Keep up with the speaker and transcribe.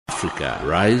Africa,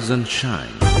 rise and shine.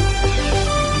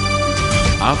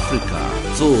 Africa,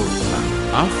 zorka.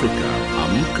 Africa,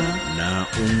 amka na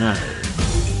ung'are.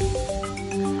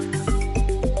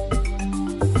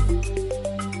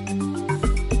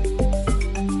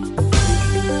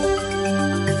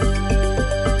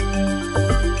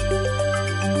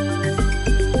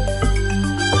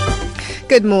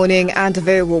 Good morning and a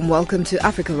very warm welcome to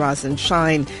Africa Rise and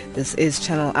Shine. This is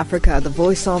Channel Africa, the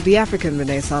voice of the African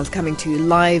Renaissance, coming to you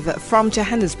live from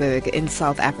Johannesburg in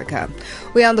South Africa.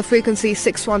 We are on the frequency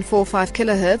 6145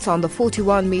 kilohertz on the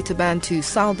 41 meter band to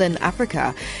Southern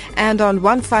Africa and on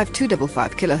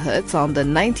 15255 kilohertz on the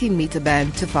 19 meter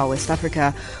band to Far West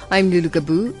Africa. I'm Lulu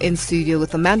Gabu in studio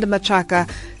with Amanda Machaka,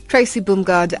 Tracy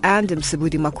Bumgard and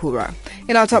Msibudi Makura.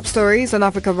 In our top stories on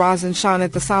Africa Rise and Shine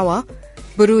at this hour,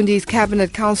 Burundi's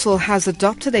Cabinet Council has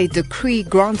adopted a decree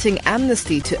granting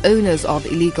amnesty to owners of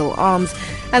illegal arms,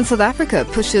 and South Africa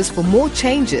pushes for more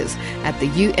changes at the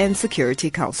UN Security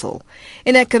Council.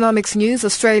 In economics news,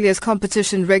 Australia's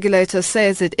competition regulator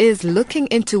says it is looking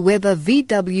into whether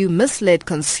VW misled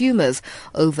consumers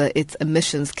over its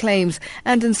emissions claims.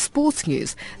 And in sports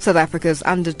news, South Africa's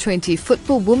under-20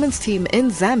 football women's team in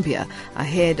Zambia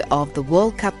ahead of the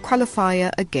World Cup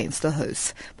qualifier against the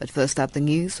hosts. But first up, the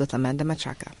news with Amanda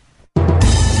Machaka.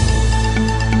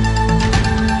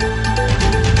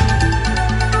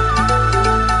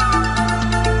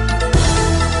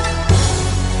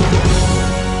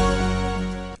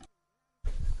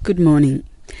 Good morning.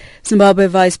 Zimbabwe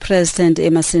Vice President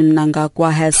Emmerson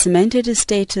Mnangagwa has cemented his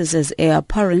status as heir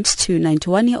apparent to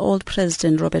 91-year-old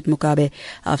President Robert Mugabe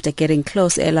after getting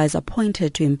close allies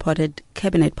appointed to important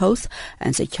cabinet posts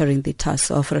and securing the task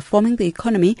of reforming the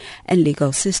economy and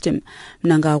legal system.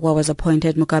 Mnangagwa was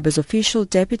appointed Mugabe's official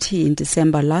deputy in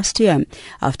December last year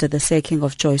after the sacking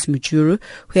of Joyce Mujuru,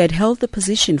 who had held the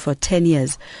position for 10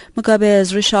 years. Mugabe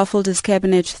has reshuffled his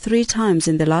cabinet 3 times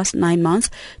in the last 9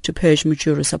 months to purge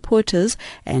Mujuru supporters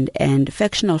and end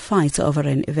factional fights over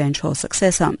an eventual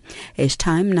successor. Each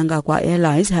time, Mnangagwa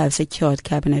allies have secured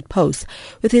cabinet posts,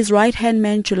 with his right-hand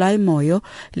man July Moyo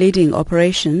leading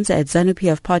operations at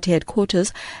ZANU-PF party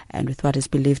headquarters, and with what is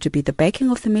believed to be the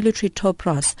backing of the military top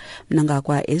brass,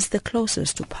 Mnangagwa is the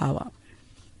closest to power.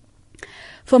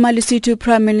 Former Lesotho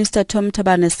Prime Minister Tom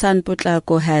Thabane's son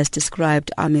Potlako has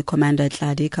described Army Commander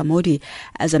Tlhadi Kamodi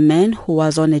as a man who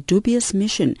was on a dubious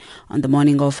mission on the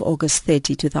morning of August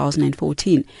 30,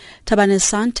 2014. Thabane's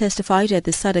son testified at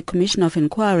the SADC Commission of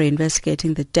Inquiry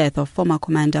investigating the death of former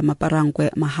Commander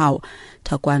Maparangwe Mahao.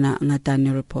 Takwana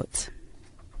Ngatani reports.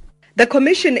 The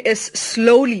Commission is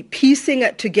slowly piecing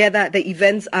together the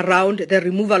events around the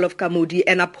removal of Kamodi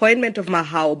and appointment of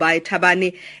Mahao by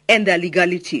Thabane and their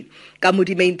legality.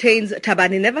 Kamodi maintains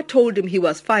Thabane never told him he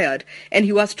was fired, and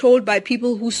he was told by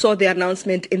people who saw the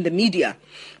announcement in the media.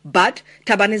 But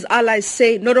Thabane's allies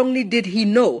say not only did he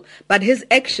know, but his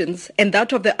actions and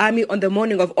that of the army on the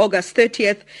morning of August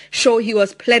 30th show he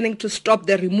was planning to stop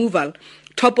the removal,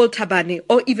 topple Thabane,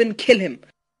 or even kill him.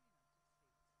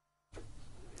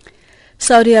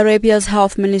 Saudi Arabia's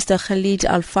Health Minister Khalid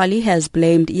Al-Fali has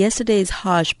blamed yesterday's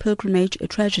harsh pilgrimage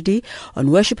tragedy on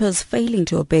worshippers failing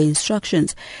to obey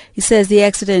instructions. He says the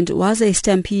accident was a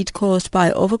stampede caused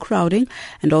by overcrowding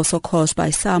and also caused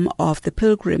by some of the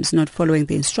pilgrims not following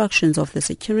the instructions of the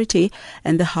security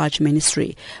and the Hajj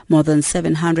Ministry. More than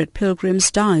 700 pilgrims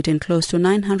died and close to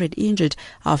 900 injured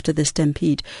after the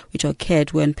stampede, which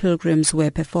occurred when pilgrims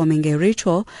were performing a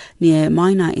ritual near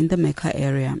Mina in the Mecca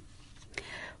area.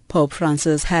 Pope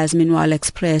Francis has meanwhile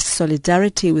expressed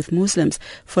solidarity with Muslims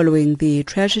following the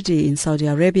tragedy in Saudi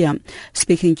Arabia.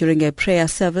 Speaking during a prayer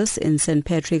service in St.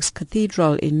 Patrick's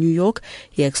Cathedral in New York,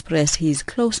 he expressed his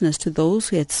closeness to those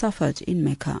who had suffered in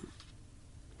Mecca.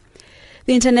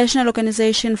 The International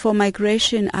Organization for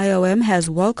Migration, IOM, has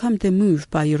welcomed the move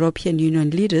by European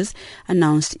Union leaders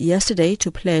announced yesterday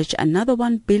to pledge another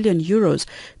 €1 billion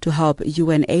to help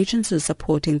UN agencies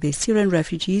supporting the Syrian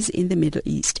refugees in the Middle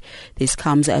East. This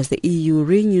comes as the EU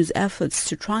renews efforts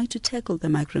to try to tackle the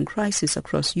migrant crisis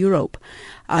across Europe.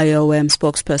 IOM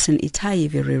spokesperson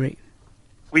Itai Viriri.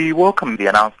 We welcome the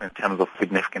announcement in terms of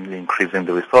significantly increasing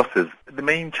the resources. The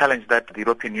main challenge that the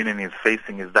European Union is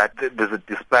facing is that there's a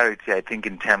disparity, I think,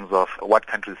 in terms of what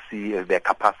countries see as their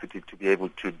capacity to be able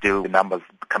to deal with numbers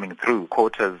coming through.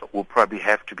 Quotas will probably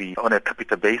have to be on a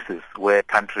capita basis where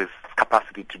countries'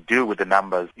 capacity to deal with the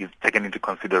numbers is taken into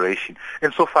consideration.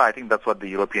 And so far, I think that's what the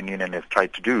European Union has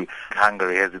tried to do.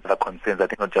 Hungary has its other concerns, I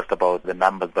think, not just about the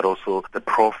numbers, but also the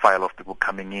profile of people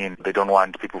coming in. They don't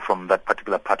want people from that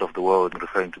particular part of the world,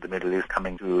 referring to the Middle East,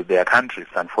 coming to their countries.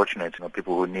 It's unfortunate,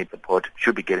 people who need support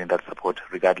should be getting that support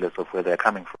regardless of where they're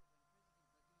coming from.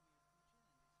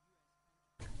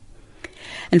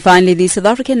 And finally, the South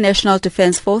African National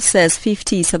Defence Force says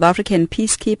 50 South African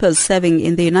peacekeepers serving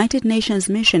in the United Nations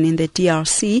mission in the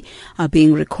DRC are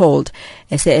being recalled.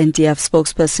 SANDF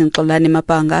spokesperson Xolani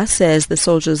Mapanga says the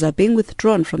soldiers are being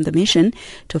withdrawn from the mission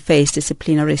to face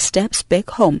disciplinary steps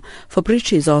back home for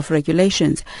breaches of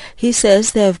regulations. He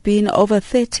says there have been over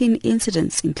 13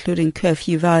 incidents, including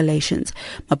curfew violations.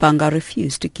 Mapanga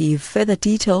refused to give further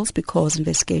details because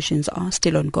investigations are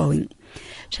still ongoing.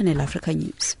 Channel Africa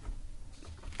News.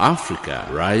 Africa,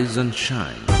 rise and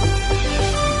shine.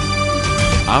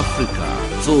 Africa,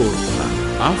 zorka.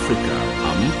 Africa,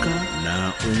 amka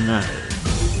na ung'are.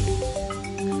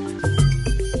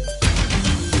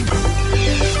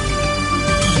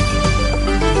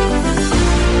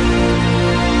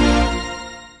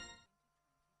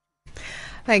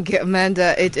 Thank you,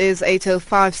 Amanda. It is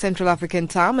 8:05 Central African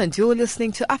Time and you're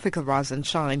listening to Africa Rise and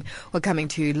Shine. We're coming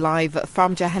to you live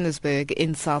from Johannesburg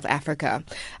in South Africa.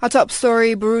 Our top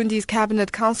story, Burundi's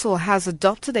Cabinet Council has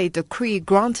adopted a decree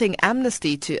granting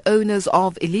amnesty to owners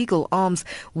of illegal arms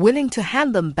willing to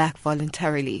hand them back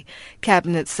voluntarily.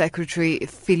 Cabinet Secretary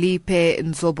Philippe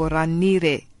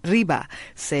Nzoboranire Riba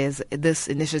says this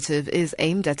initiative is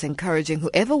aimed at encouraging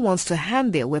whoever wants to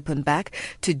hand their weapon back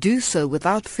to do so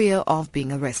without fear of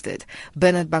being arrested.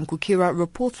 Bernard Bankukira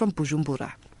reports from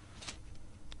Bujumbura.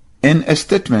 In a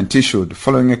statement issued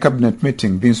following a cabinet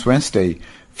meeting this Wednesday,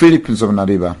 Philippe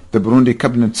Nzoboranire, the Burundi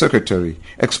Cabinet Secretary,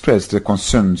 expressed the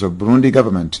concerns of Burundi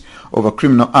government over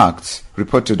criminal acts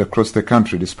reported across the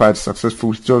country despite successful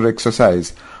withdrawal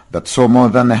exercise that saw more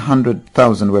than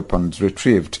 100,000 weapons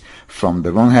retrieved from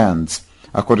the wrong hands.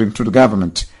 According to the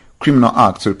government, criminal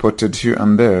acts reported here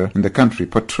and there in the country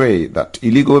portray that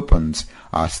illegal weapons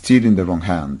are still in the wrong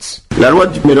hands. The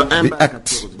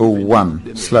Act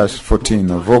 01/14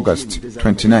 of August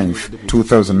 29,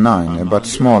 2009 about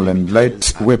small and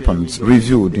light weapons,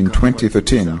 reviewed in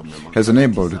 2013, has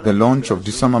enabled the launch of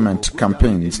disarmament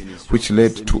campaigns which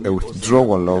led to a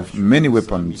withdrawal of many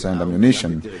weapons and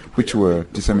ammunition which were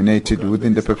disseminated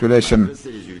within the population.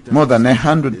 More than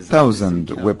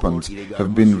 100,000 weapons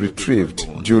have been retrieved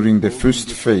during the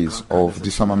first phase of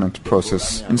disarmament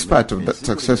process. In spite of that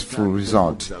successful result,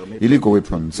 illegal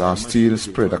weapons are still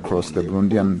spread across the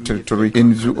Burundian territory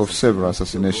in view of several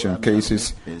assassination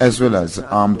cases as well as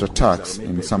armed attacks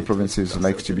in some provinces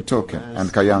like Cibitoke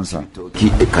and Kayanza.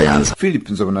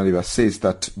 Philippe Nzoboranire says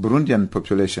that Burundian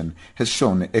population has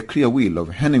shown a clear will of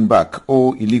handing back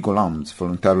all illegal arms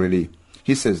voluntarily.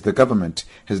 He says the government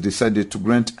has decided to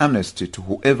grant amnesty to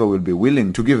whoever will be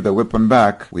willing to give the weapon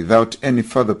back without any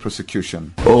further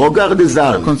prosecution.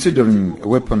 Considering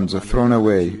weapons thrown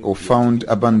away or found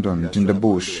abandoned in the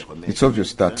bush, it's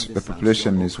obvious that the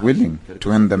population is willing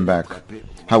to hand them back.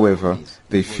 However,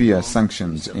 they fear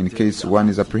sanctions in case one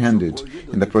is apprehended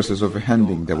in the process of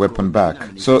handing the weapon back.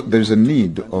 So there is a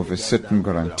need of a certain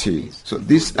guarantee. So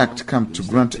this act comes to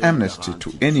grant amnesty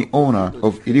to any owner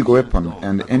of illegal weapon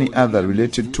and any other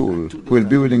related tool who will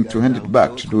be willing to hand it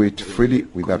back to do it freely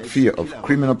without fear of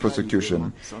criminal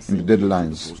prosecution in the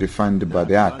deadlines defined by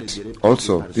the act.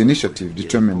 Also, the initiative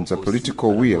determines a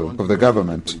political will of the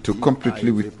government to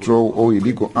completely withdraw all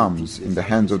illegal arms in the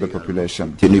hands of the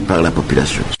population.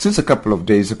 Since a couple of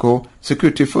days ago,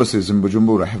 security forces in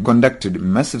Bujumbura have conducted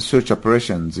massive search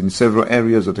operations in several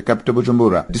areas of the capital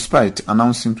Bujumbura. Despite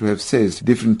announcing to have seized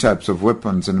different types of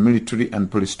weapons and military and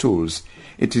police tools,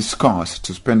 it is scarce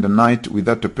to spend a night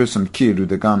without a person killed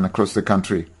with a gun across the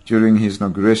country. During his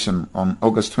inauguration on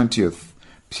August 20th,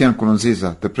 Pierre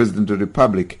Nkurunziza, the President of the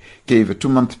Republic, gave a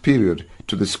 2-month period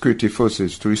to the security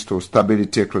forces to restore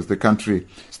stability across the country,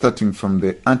 starting from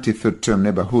the anti-third term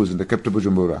neighborhoods in the capital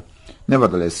Bujumbura.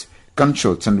 Nevertheless,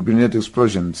 gunshots and grenade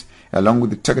explosions, along with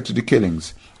the targeted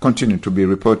killings, continue to be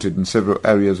reported in several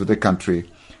areas of the country.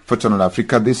 For Channel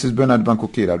Africa, this is Bernard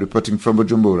Bankukira reporting from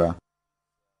Bujumbura.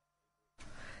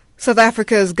 South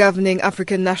Africa's governing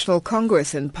African National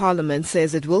Congress in Parliament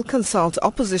says it will consult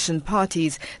opposition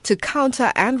parties to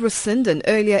counter and rescind an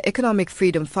earlier economic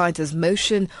freedom fighters'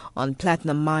 motion on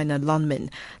platinum miner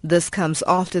Lonmin. This comes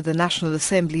after the National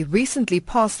Assembly recently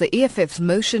passed the EFF's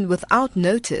motion without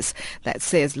notice that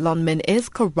says Lonmin is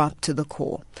corrupt to the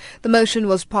core. The motion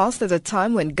was passed at a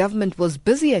time when government was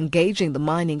busy engaging the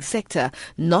mining sector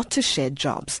not to shed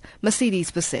jobs. Mercedes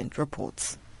Percent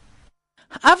reports.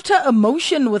 After a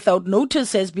motion without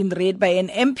notice has been read by an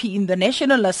MP in the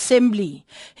National Assembly,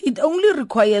 it only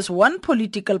requires one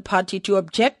political party to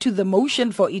object to the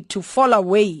motion for it to fall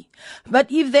away. But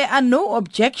if there are no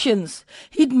objections,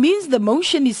 it means the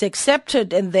motion is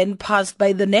accepted and then passed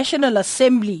by the National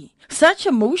Assembly. Such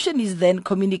a motion is then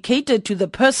communicated to the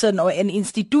person or an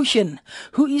institution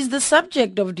who is the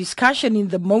subject of discussion in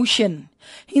the motion.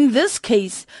 In this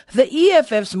case, the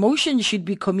EFF's motion should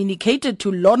be communicated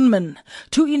to Lonman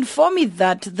to inform it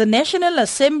that the National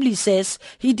Assembly says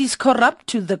it is corrupt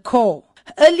to the core.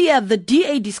 Earlier, the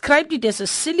DA described it as a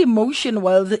silly motion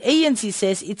while the ANC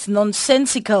says it's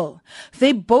nonsensical.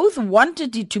 They both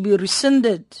wanted it to be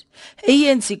rescinded.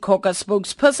 ANC caucus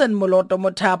spokesperson Moloto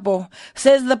Mothapo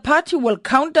says the party will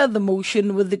counter the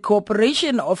motion with the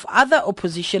cooperation of other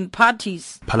opposition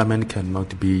parties. Parliament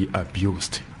cannot be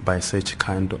abused by such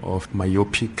kind of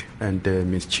myopic and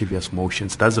mischievous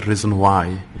motions. That's the reason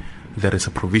why there is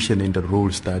a provision in the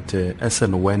rules that as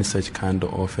and when such kind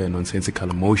of nonsensical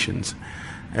motions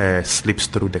slips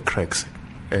through the cracks,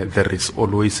 there is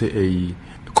always a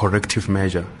corrective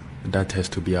measure that has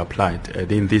to be applied.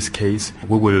 And in this case,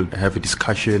 we will have a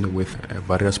discussion with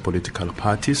various political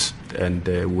parties, and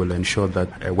will ensure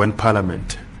that when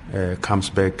Parliament comes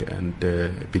back and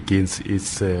begins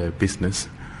its business,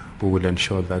 we will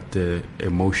ensure that a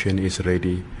motion is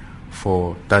ready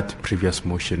for that previous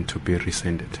motion to be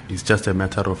rescinded. It's just a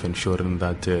matter of ensuring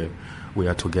that we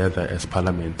are together as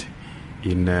Parliament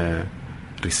in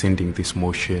rescinding this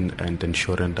motion and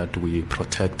ensuring that we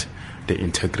protect the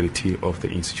integrity of the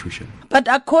institution. But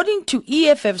according to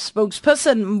EFF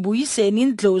spokesperson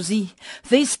Mbuyiseni Ndlozi,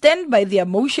 they stand by their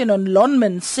motion on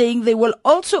Lonman, saying they will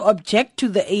also object to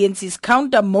the ANC's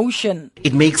counter motion.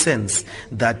 It makes sense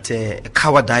that a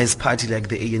cowardized party like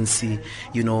the ANC,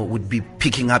 would be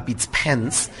picking up its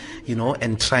pens,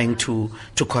 and trying to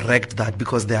correct that,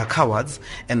 because they are cowards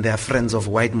and they are friends of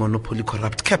white monopoly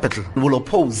corrupt capital. We will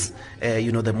oppose,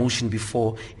 the motion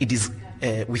before it is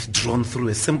withdrawn through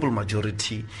a simple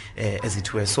majority, as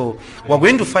it were. So we're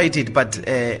going to fight it, but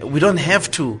we don't have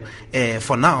to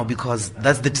for now, because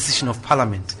that's the decision of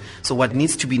Parliament. So what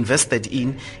needs to be invested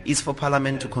in is for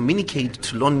Parliament to communicate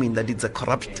to Lonmin that it's a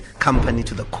corrupt company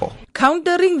to the core.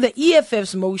 Countering the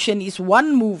EFF's motion is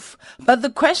one move, but the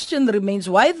question remains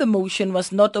why the motion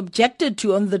was not objected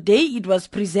to on the day it was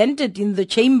presented in the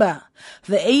chamber.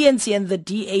 The ANC and the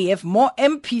DA have more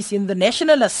MPs in the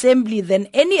National Assembly than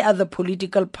any other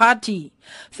political party.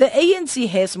 The ANC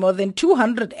has more than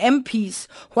 200 MPs,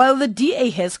 while the DA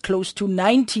has close to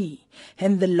 90.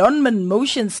 And the Lonman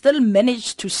motion still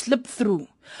managed to slip through.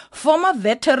 Former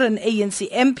veteran ANC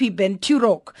MP Ben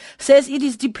Turok says it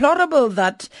is deplorable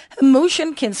that a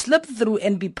motion can slip through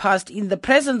and be passed in the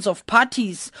presence of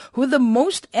parties with the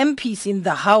most MPs in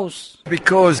the House.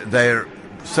 Because they're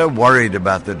so worried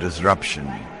about the disruption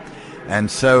and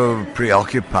so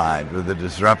preoccupied with the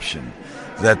disruption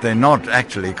that they're not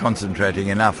actually concentrating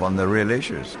enough on the real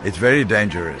issues. It's very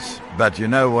dangerous. But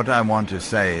what I want to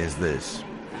say is this,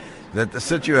 that the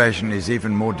situation is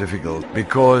even more difficult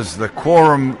because the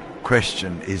quorum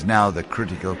question is now the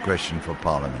critical question for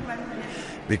Parliament,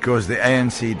 because the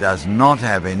ANC does not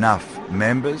have enough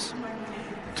members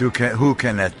who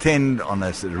can attend on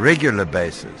a regular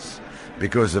basis,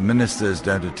 because the ministers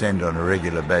don't attend on a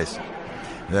regular basis.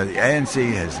 The ANC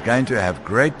is going to have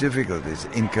great difficulties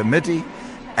in committee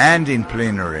and in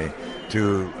plenary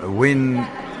to win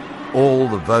all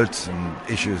the votes and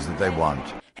issues that they want.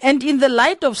 And in the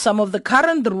light of some of the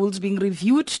current rules being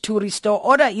reviewed to restore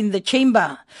order in the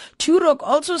chamber, Turok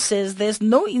also says there's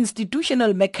no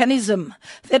institutional mechanism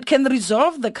that can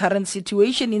resolve the current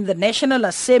situation in the National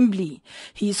Assembly.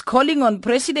 He is calling on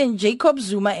President Jacob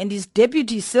Zuma and his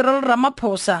deputy Cyril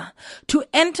Ramaphosa to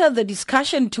enter the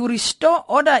discussion to restore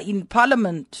order in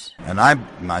Parliament. And I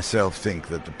myself think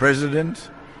that the President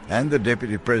and the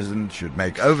Deputy President should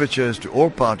make overtures to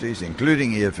all parties,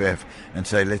 including EFF, and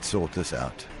say, let's sort this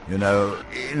out. In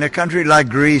a country like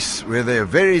Greece, where there are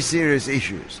very serious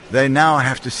issues, they now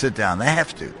have to sit down. They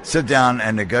have to sit down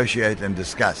and negotiate and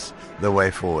discuss the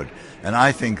way forward. And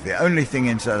I think the only thing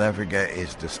in South Africa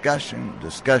is discussion,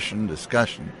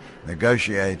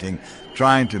 negotiating,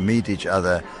 trying to meet each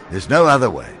other. There's no other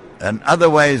way. An other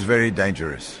way is very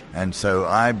dangerous. And so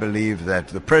I believe that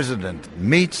the President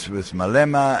meets with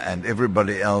Malema and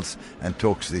everybody else and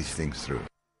talks these things through.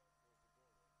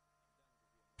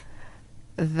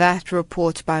 That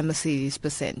report by Mercedes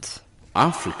Besent.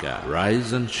 Africa,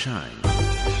 rise and shine.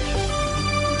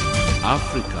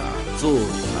 Africa,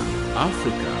 zorka.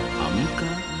 Africa,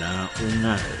 amka na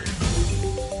ung'are.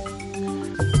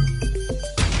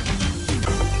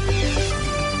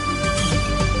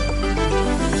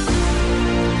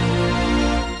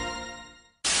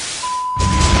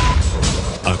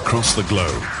 across the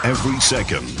globe. Every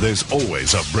second, there's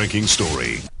always a breaking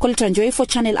story. Koltranjoy for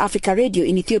Channel Africa Radio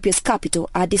in Ethiopia's capital,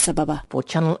 Addis Ababa. For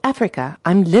Channel Africa,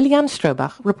 I'm Lilian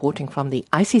Strobach reporting from the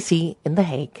ICC in The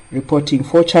Hague. Reporting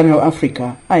for Channel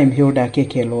Africa, I am Hilda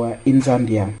Kekeloa in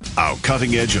Zambia. Our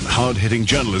cutting-edge and hard-hitting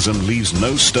journalism leaves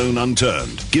no stone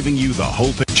unturned, giving you the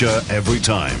whole picture every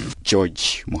time.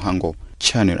 George Muhango,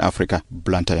 Channel Africa,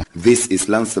 Blantyre. This is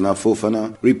Lansana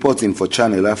Fofana reporting for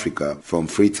Channel Africa from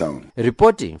Freetown.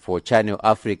 Reporting for Channel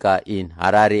Africa in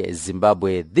Harare,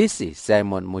 Zimbabwe, this is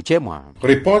Simon Muchemwa.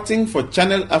 Reporting for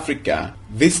Channel Africa,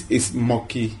 this is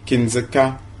Moki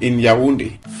Kinzeka in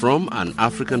Yaoundé. From an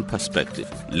African perspective,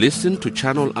 listen to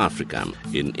Channel Africa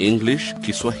in English,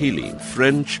 Kiswahili,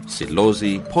 French,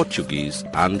 Silozi, Portuguese,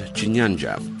 and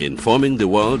Chinyanja, informing the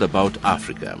world about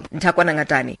Africa. Ntakwana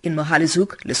Ngatani in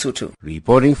Mohalizuk, Lesotho.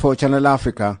 Reporting for Channel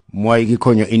Africa, Mwai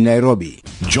Gikonyo in Nairobi.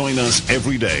 Join us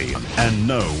every day and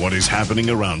know what is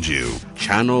happening around you.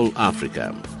 Channel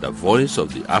Africa, the voice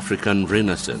of the African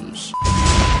Renaissance.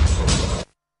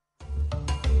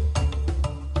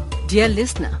 Dear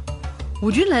listener,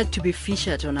 would you like to be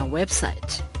featured on our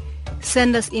website?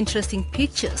 Send us interesting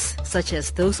pictures such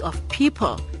as those of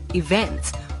people,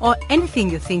 events, or anything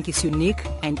you think is unique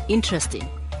and interesting.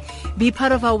 Be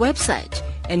part of our website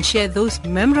and share those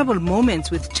memorable moments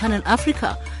with Channel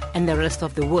Africa and the rest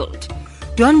of the world.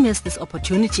 Don't miss this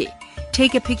opportunity.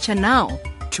 Take a picture now,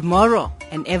 tomorrow,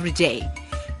 and every day.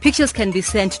 Pictures can be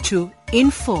sent to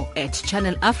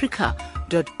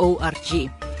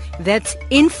info@channelafrica.org. That's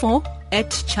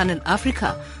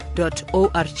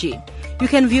info@channelafrica.org. You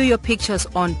can view your pictures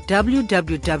on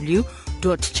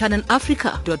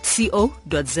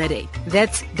www.channelafrica.co.za.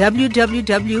 That's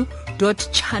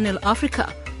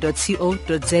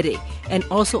www.channelafrica.co.za, and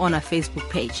also on our Facebook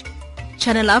page.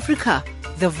 Channel Africa,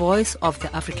 the voice of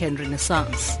the African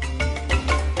Renaissance.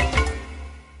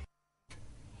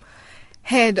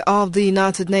 Head of the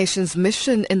United Nations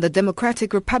mission in the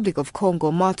Democratic Republic of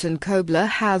Congo, Martin Kobler,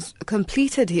 has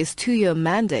completed his 2-year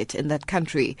mandate in that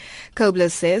country. Kobler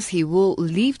says he will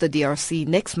leave the DRC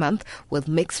next month with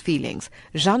mixed feelings.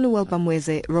 Jean-Noel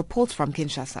Bamweze reports from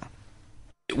Kinshasa.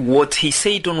 What he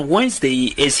said on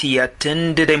Wednesday as he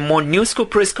attended a MONUSCO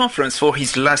press conference for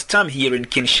his last time here in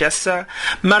Kinshasa,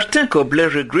 Martin Kobler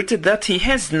regretted that he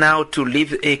has now to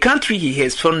leave a country he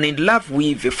has fallen in love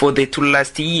with for the 2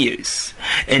 last years.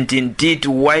 And indeed,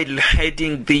 while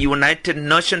heading the United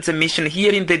Nations mission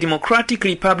here in the Democratic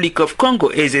Republic of Congo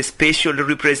as a special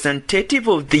representative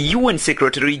of the UN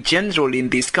Secretary General in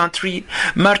this country,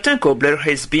 Martin Kobler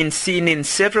has been seen in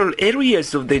several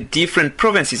areas of the different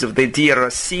provinces of the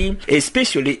DRC,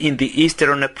 especially in the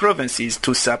eastern provinces,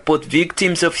 to support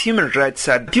victims of human rights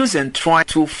abuse and try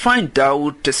to find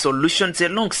out solutions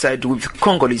alongside with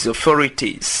Congolese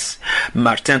authorities.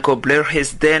 Martin Kobler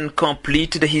has then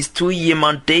completed his 2-year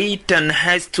mandate and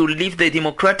has to leave the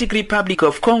Democratic Republic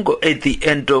of Congo at the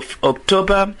end of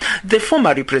October. The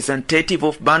former representative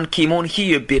of Ban Ki-moon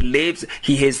here believes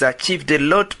he has achieved a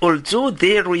lot, although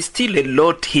there is still a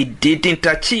lot he didn't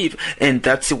achieve, and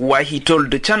that's why he told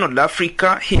the Channel Africa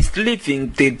he's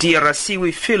leaving the DRC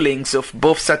with feelings of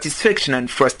both satisfaction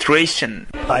and frustration.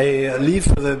 I leave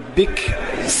with a big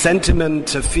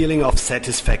sentiment, a feeling of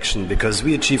satisfaction, because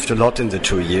we achieved a lot in the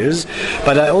 2 years,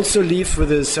 but I also leave with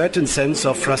a certain sense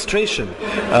of frustration,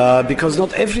 because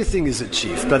not everything is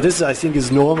achieved, but this I think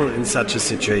is normal in such a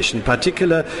situation. In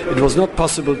particular, it was not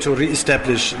possible to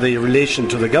re-establish the relation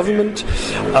to the government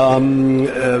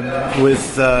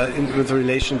with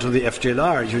relation to the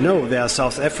FDLR. You know, there are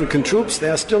South African troops, they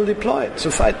are still deployed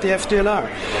to fight the FDLR.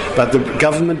 But the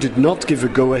government did not give a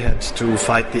go-ahead to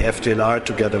fight the FDLR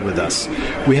together with us.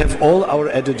 We have all our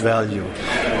added value.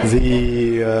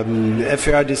 The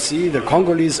FARDC, the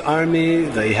Congolese army,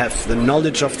 they have the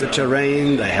knowledge of the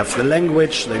terrain, they have the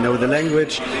language, they know the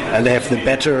language, and they have the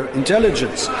better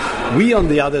intelligence. We, on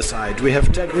the other side, we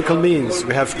have technical means,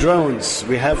 we have drones,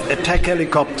 we have attack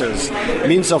helicopters,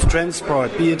 means of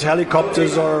transport, be it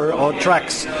helicopters or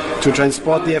trucks, to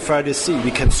transport the FARDC.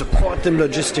 We can support them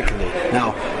logistically.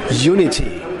 Now,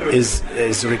 unity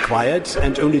is required,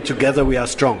 and only together we are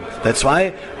strong. That's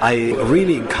why I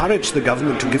really encourage the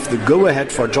government to give the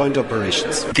go-ahead for joint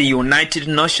operations. The United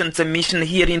Nations mission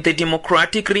here in the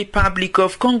Democratic Republic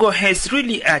of Congo has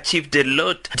really achieved a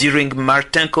lot during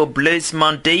Martin Kobler's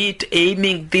mandate,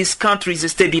 aiming this country's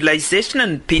stabilization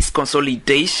and peace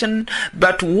consolidation.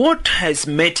 But what has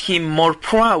made him more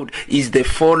proud is the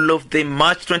fall of the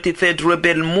March 23rd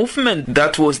rebel movement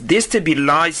that was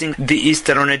destabilizing the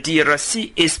eastern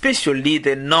DRC, especially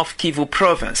the North Kivu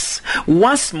province.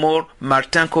 Once more,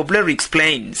 Martin Kobler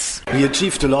explains. We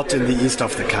achieved a lot in the east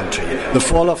of the country. The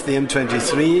fall of the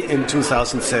M23 in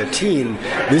 2013,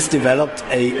 this developed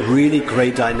a really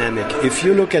great dynamic. If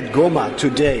you look at Goma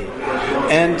today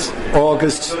and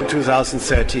August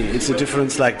 2013, it's a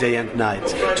difference like day and night.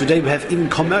 Today we have even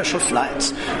commercial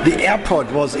flights. The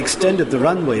airport was extended, the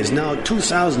runway is now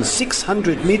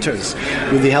 2,600 meters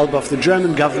with the help of the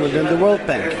German government and the World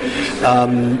Bank.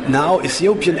 Now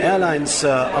Ethiopian Airlines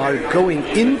are going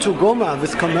into Goma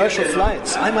with commercial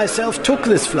flights. I myself took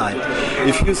this flight.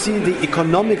 If you see the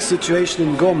economic situation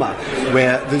in Goma,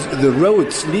 where the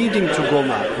roads leading to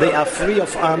Goma, they are free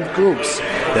of armed groups.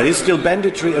 There is still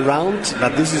banditry around,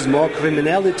 but this is more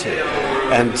criminality.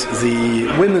 And the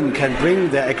women can bring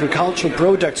their agricultural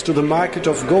products to the market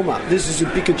of Goma. This is a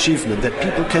big achievement, that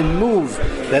people can move.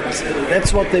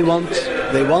 That's what they want.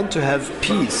 They want to have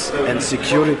peace and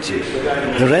security.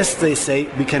 The rest, they say,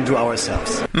 we can do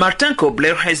ourselves. Martin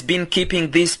Kobler has been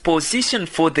keeping this position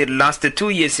for the last 2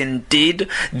 years. Indeed,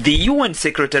 the UN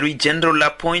Secretary General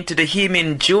appointed him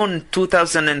in June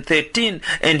 2013,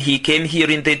 and he came here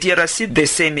in the DRC the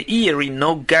same year in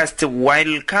August,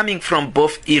 while coming from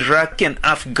both Iraq and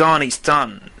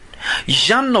Afghanistan.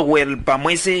 Jean-Noel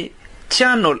Bamweze,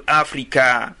 Channel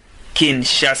Africa,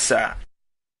 Kinshasa.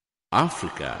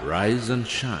 Africa, rise and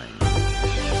shine.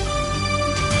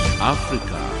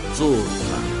 Africa,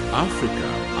 zorka. Africa,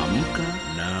 amka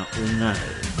na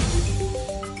ung'are.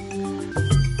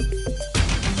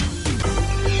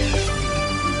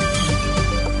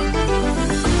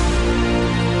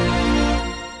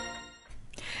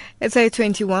 It's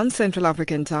 8:21 Central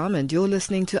African Time, and you're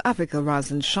listening to Africa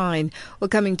Rise and Shine. We're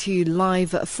coming to you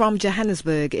live from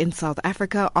Johannesburg in South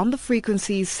Africa on the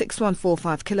frequencies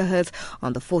 6145 kHz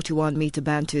on the 41-meter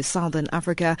band to Southern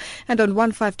Africa and on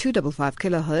 15255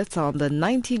 kHz on the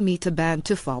 19-meter band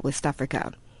to Far West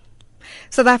Africa.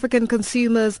 South African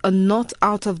consumers are not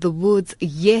out of the woods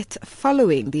yet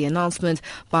following the announcement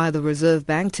by the Reserve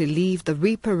Bank to leave the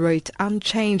repo rate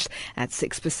unchanged at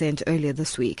 6% earlier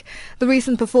this week. The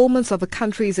recent performance of the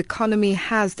country's economy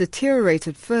has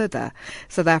deteriorated further.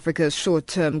 South Africa's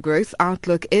short-term growth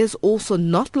outlook is also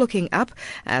not looking up,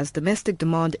 as domestic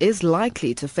demand is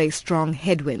likely to face strong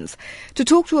headwinds. To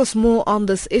talk to us more on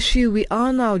this issue, we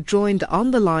are now joined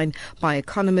on the line by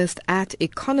economist at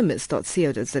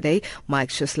economist.co.za, Mike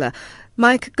Schussler.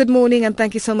 Mike, good morning, and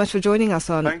thank you so much for joining us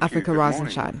on Africa Rise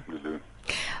and Shine.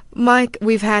 Mike,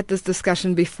 we've had this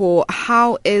discussion before.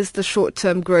 How is the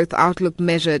short-term growth outlook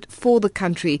measured for the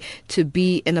country to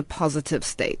be in a positive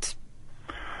state?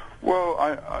 Well,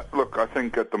 I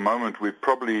think at the moment we've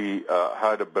probably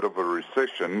had a bit of a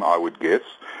recession, I would guess.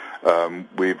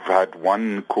 We've had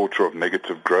one quarter of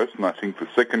negative growth, and I think the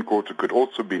second quarter could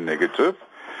also be negative.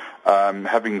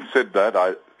 Having said that,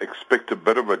 I expect a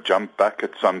bit of a jump back at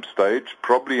some stage,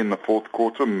 probably in the fourth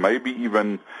quarter, maybe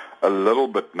even a little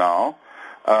bit now.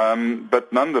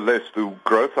 But nonetheless, the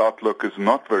growth outlook is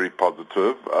not very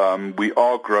positive. We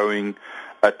are growing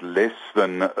at less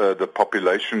than the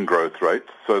population growth rate.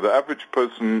 So the average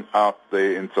person out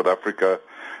there in South Africa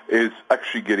is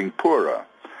actually getting poorer.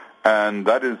 And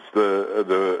that is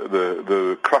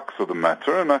the crux of the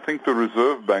matter. And I think the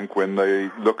Reserve Bank, when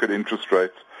they look at interest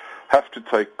rates, have to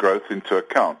take growth into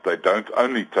account. They don't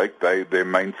only take, their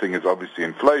main thing is obviously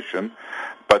inflation,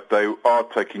 but they are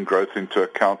taking growth into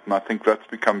account, and I think that's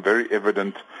become very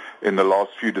evident in the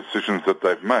last few decisions that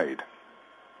they've made.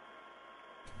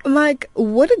 Mike,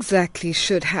 what exactly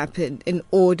should happen in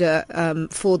order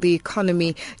for the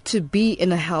economy to be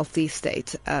in a healthy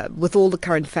state, with all the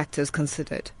current factors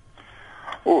considered?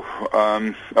 All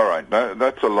right.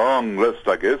 That's a long list,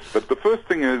 I guess. But the first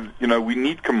thing is, we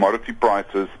need commodity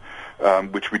prices,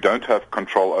 which we don't have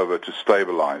control over, to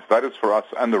stabilize. That is for us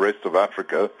and the rest of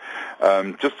Africa,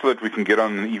 just so that we can get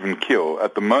on an even keel.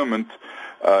 At the moment,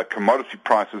 commodity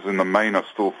prices in the main are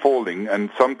still falling, and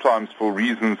sometimes for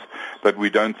reasons that we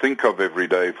don't think of every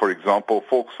day. For example,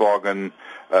 Volkswagen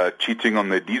cheating on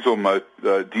their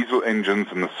diesel engines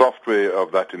and the software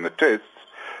of that in the tests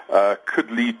could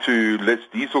lead to less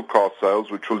diesel car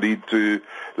sales, which will lead to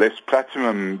less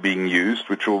platinum being used,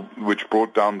 which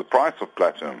brought down the price of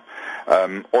platinum.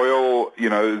 Oil,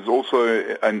 is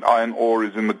also, and iron ore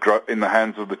is in the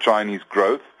hands of the Chinese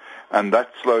growth, and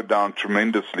that slowed down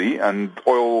tremendously. And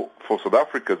oil for South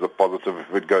Africa is a positive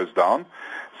if it goes down.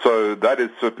 So that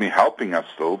is certainly helping us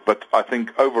still. But I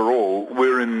think overall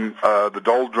we're in the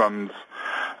doldrums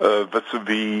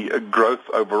vis-a-vis growth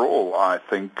overall, I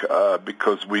think,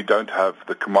 because we don't have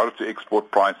the commodity export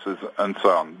prices and so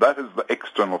on. That is the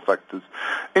external factors.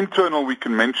 Internal, we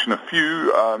can mention a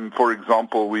few. For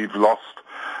example, we've lost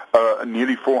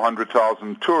nearly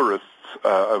 400,000 tourists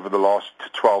over the last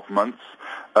 12 months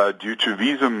due to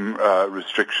visa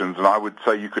restrictions. And I would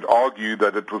say you could argue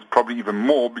that it was probably even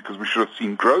more because we should have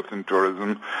seen growth in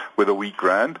tourism with a weak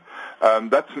rand.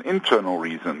 That's an internal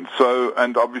reason. So,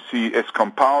 and obviously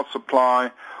Eskom power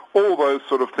supply, all those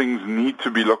sort of things need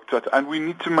to be looked at, and we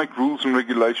need to make rules and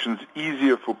regulations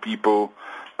easier for people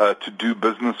to do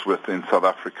business with in South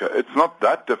Africa. It's not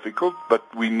that difficult, but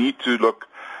we need to look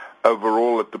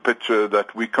overall at the picture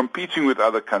that we're competing with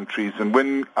other countries, and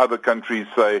when other countries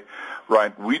say,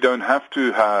 right, we don't have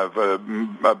to have a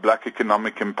black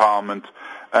economic empowerment,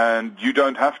 and you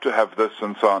don't have to have this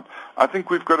and so on, I think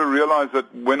we've got to realize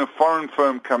that when a foreign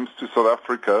firm comes to South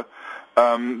Africa,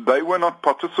 they were not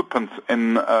participants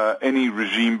in any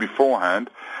regime beforehand,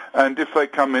 and if they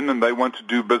come in and they want to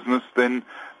do business, then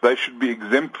they should be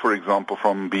exempt, for example,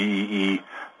 from BEE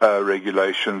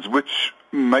regulations, which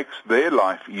makes their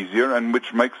life easier and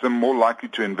which makes them more likely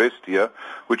to invest here,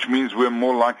 which means we're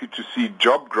more likely to see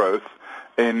job growth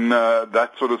in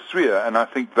that sort of sphere. And I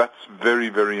think that's very,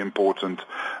 very important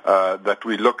that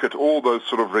we look at all those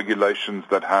sort of regulations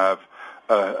that have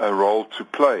a role to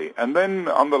play. And then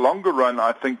on the longer run,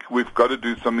 I think we've got to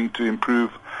do something to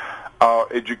improve our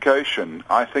education.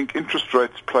 I think interest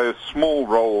rates play a small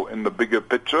role in the bigger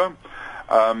picture.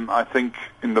 I think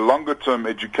in the longer term,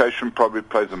 education probably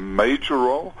plays a major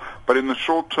role, but in the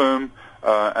short term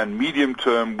and medium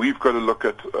term, we've got to look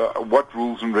at what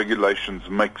rules and regulations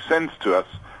make sense to us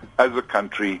as a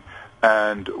country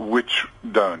and which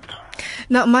don't.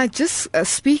 Now, Mike, just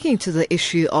speaking to the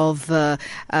issue of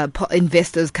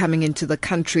investors coming into the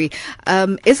country,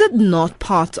 is it not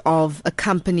part of a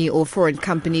company or foreign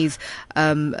company's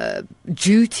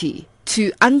duty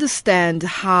to understand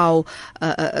how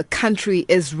a country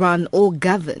is run or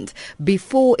governed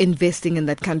before investing in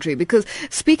that country? Because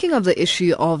speaking of the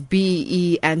issue of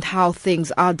BEE and how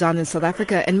things are done in South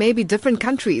Africa, and maybe different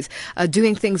countries are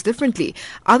doing things differently,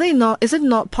 is it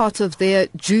not part of their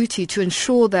duty to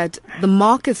ensure that the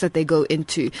markets that they go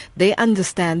into, they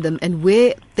understand them and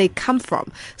where they come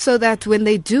from, so that when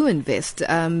they do invest,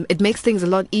 it makes things a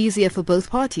lot easier for both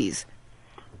parties?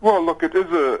 Well, look, it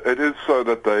is so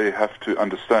that they have to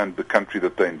understand the country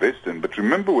that they invest in. But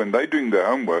remember, when they're doing their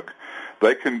homework,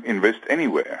 they can invest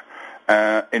anywhere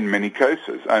in many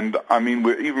cases. And, I mean,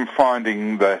 we're even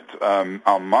finding that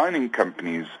our mining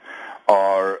companies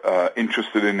are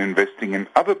interested in investing in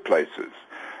other places.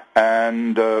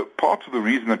 And part of the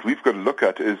reason that we've got to look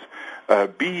at is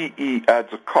BEE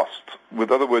adds a cost. With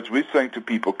other words, we're saying to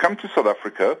people, come to South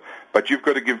Africa, but you've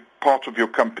got to give part of your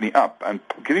company up. And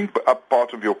giving up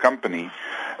part of your company,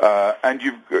 and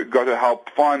you've got to help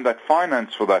find that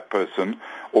finance for that person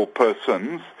or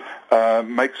persons,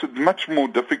 makes it much more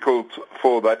difficult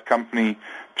for that company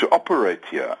to operate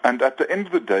here. And at the end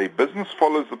of the day, business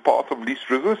follows the path of least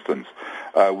resistance.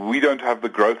 We don't have the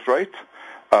growth rate.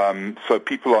 So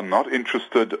people are not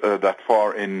interested that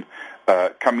far in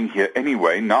coming here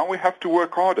anyway. Now we have to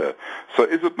work harder. So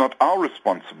is it not our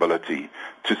responsibility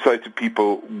to say to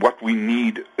people what we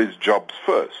need is jobs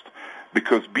first?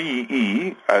 Because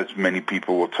BEE, as many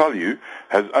people will tell you,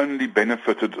 has only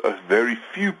benefited a very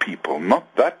few people,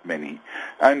 not that many.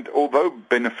 And although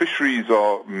beneficiaries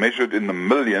are measured in the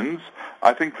millions,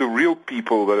 I think the real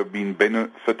people that have been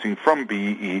benefiting from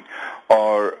BEE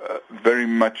are very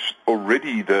much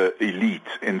already the elite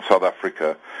in South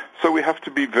Africa. So we have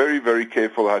to be very, very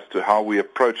careful as to how we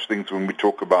approach things when we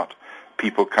talk about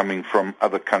people coming from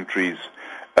other countries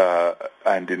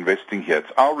and investing here.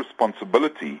 It's our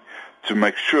responsibility to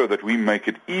make sure that we make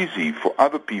it easy for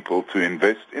other people to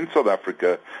invest in South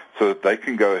Africa so that they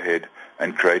can go ahead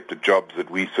and create the jobs that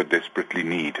we so desperately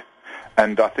need.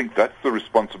 And I think that's the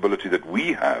responsibility that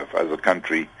we have as a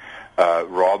country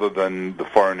rather than the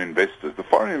foreign investors. The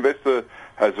foreign investor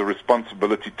has a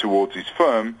responsibility towards his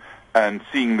firm and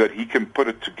seeing that he can put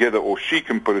it together or she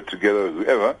can put it together,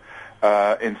 whoever,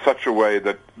 in such a way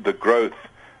that the growth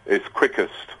is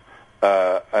quickest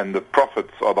and the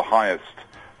profits are the highest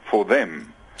for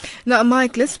them. Now,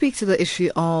 Mike, let's speak to the issue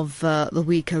of the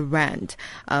weaker rand,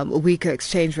 a weaker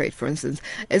exchange rate, for instance.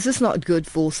 Is this not good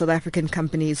for South African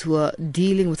companies who are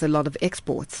dealing with a lot of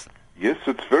exports? Yes,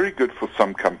 it's very good for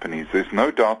some companies. There's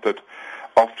no doubt that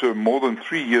after more than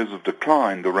 3 years of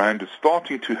decline, the rand is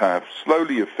starting to have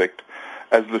slowly effect,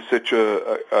 as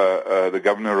Lesetja, the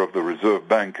governor of the Reserve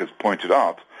Bank, has pointed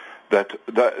out, that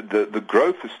the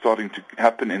growth is starting to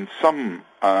happen in some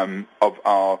of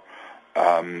our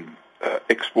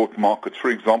export markets.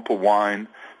 For example, wine,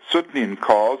 certainly in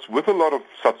cars, with a lot of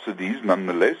subsidies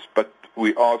nonetheless, but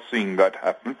we are seeing that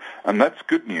happen, and that's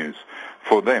good news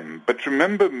for them. But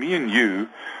remember, me and you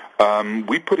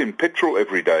We put in petrol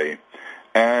every day,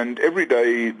 and every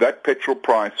day that petrol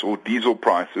price or diesel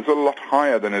price is a lot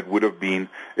higher than it would have been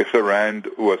if the rand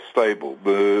was stable.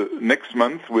 The next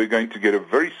month we're going to get a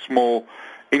very small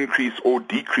increase or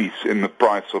decrease in the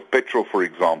price of petrol, for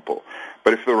example.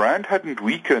 But if the rand hadn't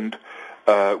weakened,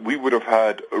 we would have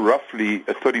had roughly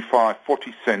a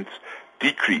 35-40 cents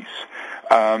decrease.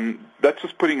 That's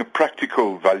just putting a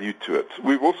practical value to it.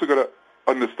 We've also got to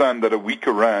understand that a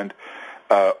weaker rand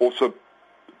also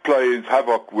plays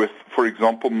havoc with, for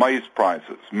example, maize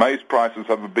prices. Maize prices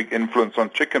have a big influence on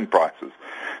chicken prices.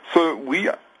 So we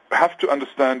have to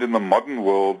understand in the modern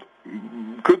world,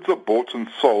 goods are bought and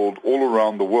sold all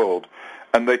around the world,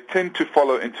 and they tend to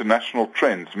follow international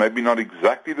trends, maybe not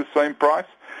exactly the same price,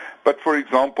 but for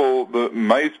example, the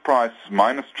maize price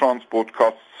minus transport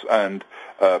costs and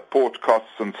port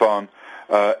costs and so on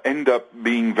end up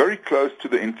being very close to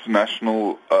the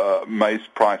international maize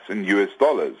price in US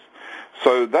dollars.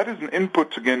 So that is an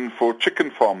input again for chicken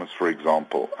farmers, for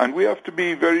example, and we have to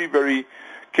be very, very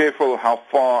careful how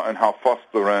far and how fast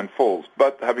the rand falls.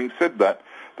 But having said that,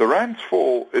 the rand's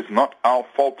fall is not our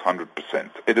fault 100%.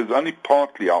 It is only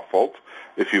partly our fault,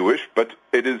 if you wish, but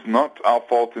it is not our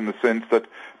fault in the sense that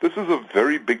this is a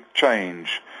very big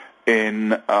change in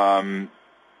the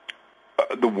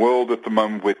world at the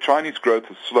moment where Chinese growth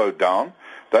has slowed down.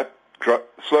 That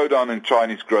slowdown in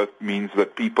Chinese growth means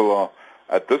that people are,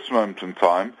 at this moment in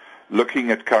time,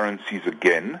 looking at currencies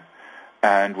again.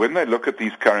 And when they look at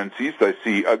these currencies, they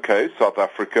see, okay, South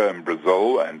Africa and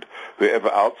Brazil and whoever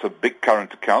else have big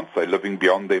current accounts. They're living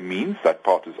beyond their means. That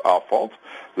part is our fault,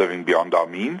 living beyond our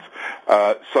means.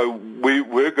 So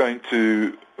we're going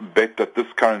to bet that this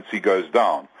currency goes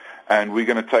down, and we're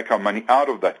going to take our money out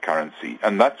of that currency.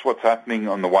 And that's what's happening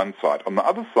on the one side. On the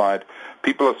other side,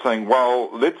 people are saying, well,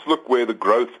 let's look where the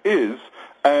growth is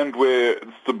and where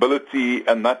stability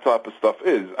and that type of stuff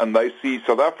is. And they see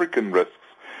South African risks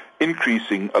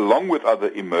increasing along with other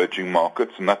emerging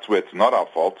markets, and that's where it's not our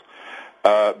fault,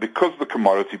 because the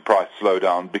commodity price slowed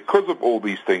down, because of all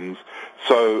these things.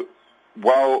 So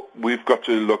while we've got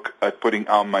to look at putting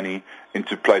our money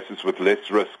into places with less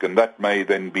risk, and that may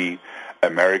then be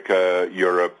America,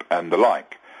 Europe, and the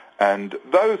like. And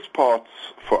those parts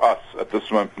for us at this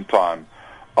moment in time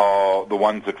are the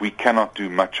ones that we cannot do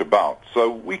much about. So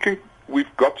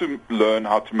we've got to learn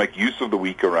how to make use of the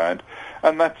weaker rand,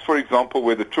 and that's, for example,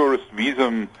 where the tourist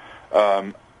visum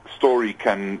story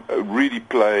can really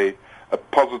play a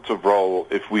positive role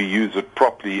if we use it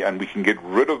properly, and we can get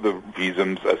rid of the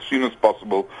visums as soon as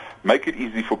possible, make it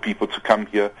easy for people to come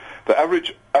here. The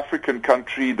average African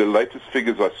country, the latest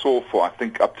figures I saw for, I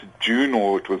think, up to June,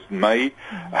 or it was May,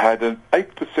 had an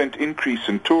 8% increase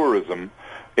in tourism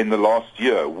in the last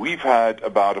year. We've had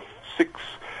about a 6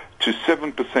 to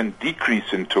 7%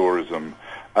 decrease in tourism.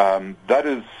 That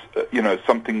is,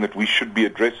 something that we should be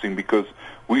addressing, because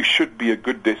we should be a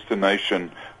good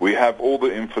destination. We have all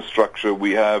the infrastructure,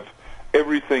 we have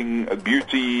everything,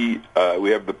 beauty, we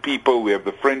have the people, we have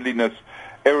the friendliness,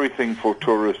 everything for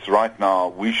tourists right now.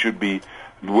 We should be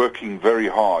working very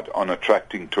hard on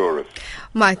attracting tourists.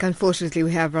 Mike, unfortunately,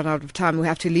 we have run out of time. We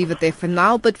have to leave it there for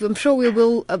now, but I'm sure we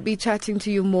will be chatting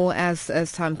to you more as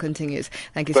time continues.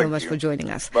 Thank you so much for joining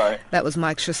us. Bye. That was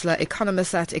Mike Schuessler,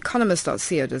 economist at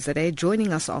economist.co.za,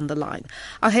 joining us on the line.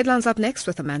 Our headlines up next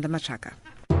with Amanda Machaka.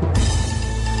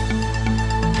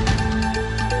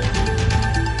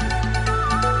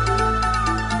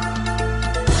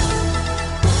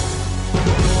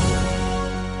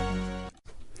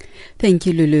 Thank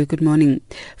you, Lulu. Good morning.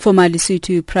 Former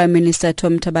Lesotho Prime Minister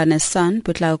Tom Thabane's son,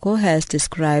 Botlhoko, has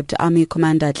described Army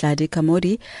Commander Tlhadi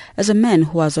Kamodi as a man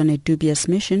who was on a dubious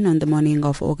mission on the morning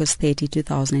of August 30,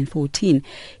 2014.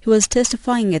 He was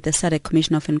testifying at the SADC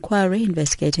Commission of Inquiry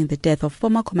investigating the death of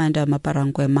former Commander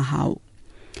Maparangwe Mahau.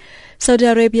 Saudi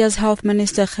Arabia's Health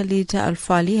Minister Khalid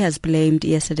Al-Fali has blamed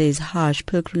yesterday's Hajj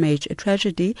pilgrimage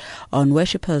tragedy on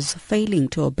worshippers failing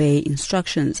to obey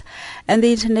instructions. And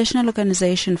the International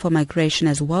Organization for Migration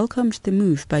has welcomed the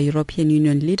move by European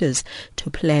Union leaders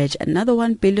to pledge another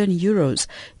 €1 billion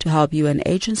to help UN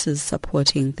agencies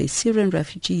supporting the Syrian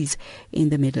refugees in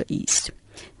the Middle East.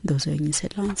 Those are your news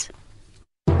headlines.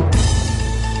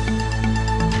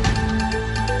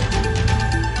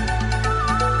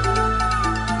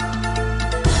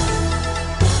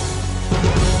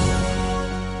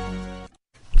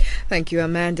 Thank you,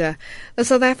 Amanda. The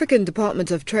South African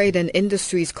Department of Trade and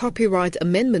Industry's Copyright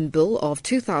Amendment Bill of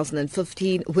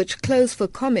 2015, which closed for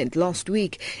comment last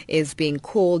week, is being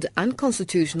called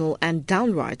unconstitutional and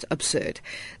downright absurd.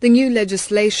 The new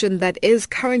legislation that is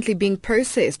currently being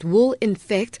processed will, in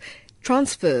fact,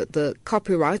 transfer the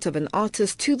copyright of an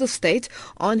artist to the state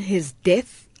on his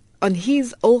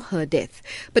or her death.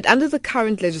 But under the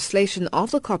current legislation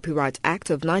of the Copyright Act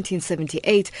of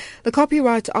 1978, the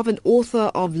copyright of an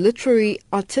author of literary,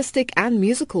 artistic and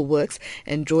musical works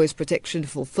enjoys protection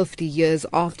for 50 years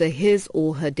after his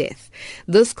or her death.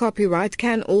 This copyright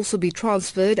can also be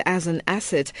transferred as an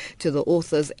asset to the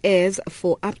author's heirs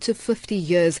for up to 50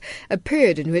 years, a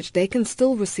period in which they can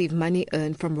still receive money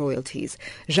earned from royalties.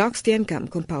 Jacques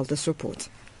Steenkamp compiled this report.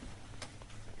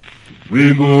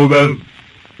 We move in.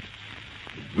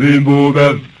 We move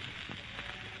in.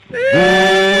 We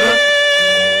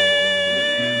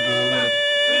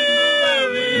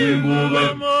move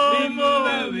in. We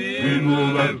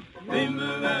move in.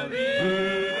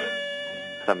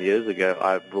 Some years ago,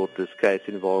 I brought this case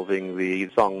involving the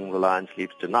song The Lion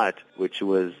Sleeps Tonight, which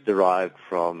was derived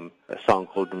from a song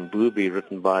called Mbubi,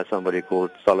 written by somebody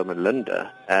called Solomon Linder.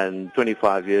 And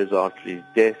 25 years after his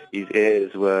death, his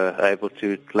heirs were able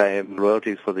to claim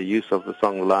royalties for the use of the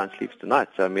song The Lion Sleeps Tonight.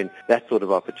 So, I mean, that sort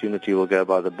of opportunity will go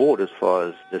by the board as far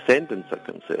as descendants are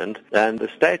concerned, and the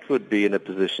state would be in a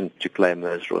position to claim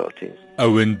those royalties.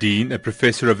 Owen Dean, a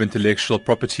professor of intellectual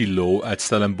property law at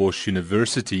Stellenbosch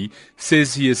University,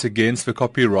 says he is against the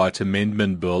Copyright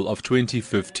Amendment Bill of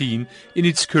 2015 in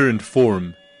its current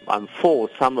form. I'm for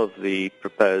some of the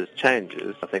proposed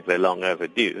changes. I think they're long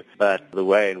overdue, but the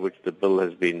way in which the bill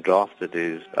has been drafted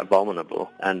is abominable,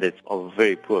 and it's of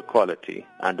very poor quality,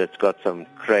 and it's got some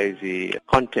crazy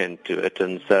content to it,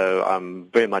 and so I'm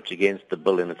very much against the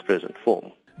bill in its present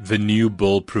form. The new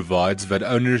bill provides that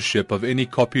ownership of any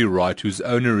copyright whose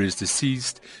owner is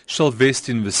deceased shall vest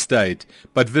in the state,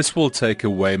 but this will take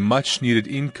away much needed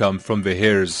income from the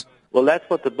heirs. Well, that's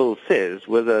what the bill says.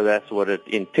 Whether that's what it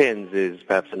intends is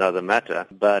perhaps another matter.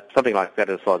 But something like that,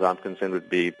 as far as I'm concerned, would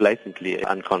be blatantly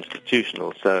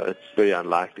unconstitutional. So it's very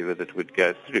unlikely that it would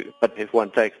go through. But if one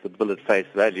takes the bill at face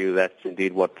value, that's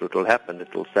indeed what will happen.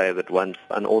 It will say that once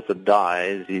an author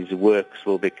dies, his works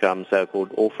will become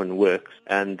so-called orphan works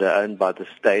and owned by the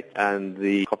state, and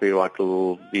the copyright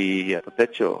will be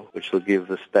perpetual, which will give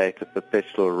the state a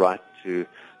perpetual right to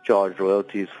charge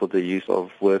royalties for the use of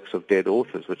works of dead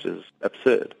authors, which is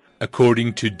absurd.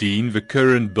 According to Dean, the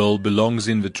current bill belongs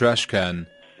in the trash can.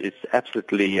 It's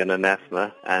absolutely an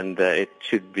anathema, and it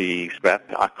should be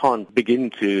scrapped. I can't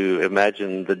begin to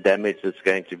imagine the damage that's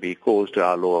going to be caused to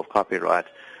our law of copyright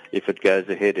if it goes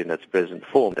ahead in its present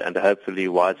form, and hopefully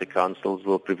wiser counsels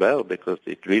will prevail, because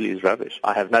it really is rubbish.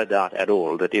 I have no doubt at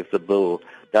all that if the bill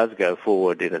does go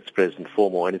forward in its present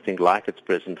form, or anything like its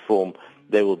present form,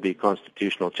 there will be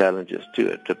constitutional challenges to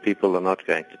it. The people are not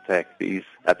going to take these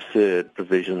absurd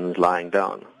provisions lying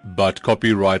down. But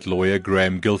copyright lawyer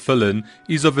Graham Gilfillan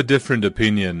is of a different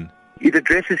opinion. It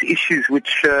addresses issues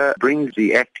which brings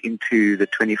the Act into the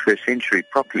 21st century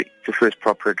properly, the first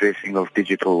proper addressing of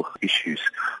digital issues.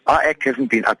 Our Act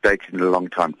hasn't been updated in a long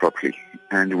time properly,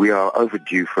 and we are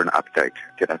overdue for an update.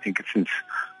 I think since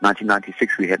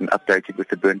 1996 we hadn't updated with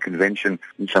the Berne Convention,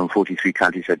 and some 43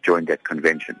 countries had joined that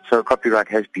convention. So copyright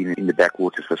has been in the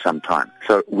backwaters for some time.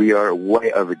 So we are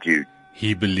way overdue.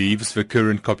 He believes the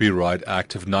current Copyright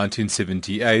Act of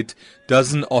 1978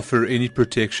 doesn't offer any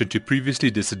protection to previously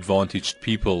disadvantaged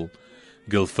people.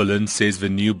 Gilfillan says the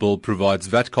new bill provides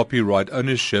that copyright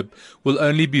ownership will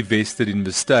only be vested in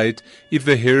the state if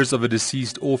the heirs of a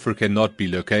deceased author cannot be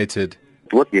located.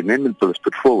 What the amendment bill has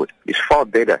put forward is far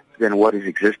better than what is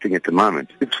existing at the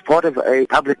moment. It's part of a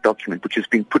public document which has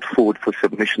been put forward for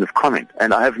submission of comment,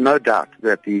 and I have no doubt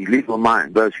that the legal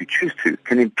mind, those who choose to,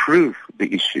 can improve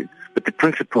the issue, but the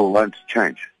principle won't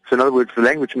change. So in other words, the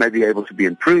language may be able to be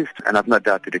improved, and I've no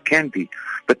doubt that it can be,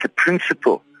 but the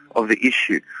principle of the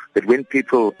issue, that when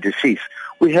people decease,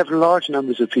 we have large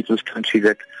numbers of people in this country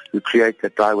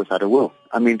that die without a will.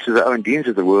 I mean, to the Owen Deans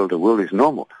of the world, a will is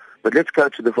normal. But let's go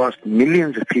to the vast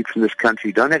millions of people in this country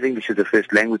who don't have English as a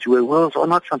first language, where wills are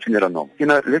not something that are normal.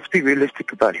 Let's be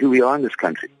realistic about who we are in this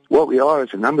country. What we are is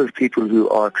a number of people who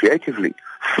are creatively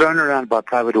thrown around by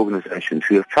private organizations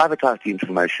who have privatized the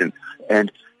information,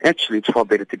 and actually it's far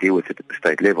better to deal with it at the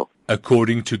state level.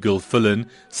 According to Gilfillan,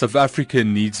 South Africa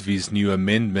needs these new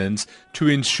amendments to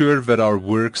ensure that our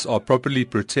works are properly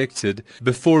protected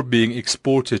before being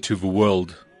exported to the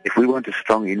world. If we want a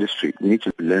strong industry, we need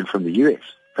to learn from the US.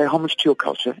 Pay homage to your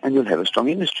culture and you'll have a strong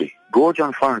industry. Gorge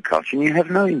on foreign culture and you have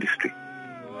no industry.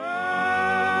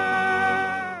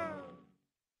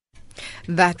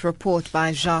 That report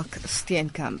by Jacques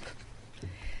Steenkamp.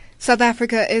 South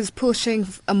Africa is pushing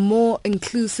a more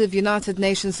inclusive United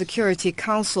Nations Security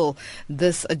Council.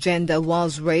 This agenda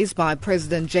was raised by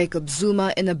President Jacob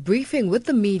Zuma in a briefing with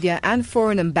the media and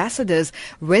foreign ambassadors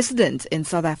resident in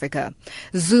South Africa.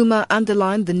 Zuma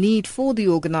underlined the need for the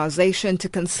organization to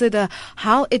consider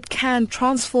how it can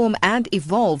transform and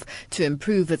evolve to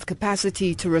improve its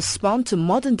capacity to respond to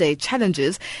modern-day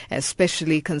challenges,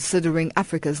 especially considering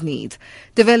Africa's needs.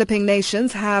 Developing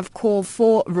nations have called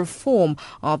for reform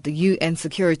of the UN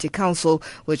Security Council,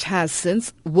 which has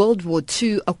since World War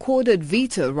II accorded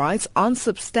veto rights on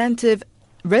substantive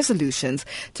resolutions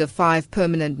to 5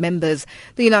 permanent members: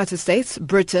 the United States,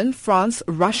 Britain, France,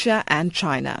 Russia and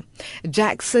China.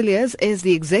 Jack Cilliers is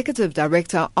the Executive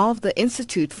Director of the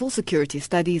Institute for Security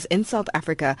Studies in South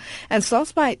Africa and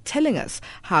starts by telling us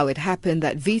how it happened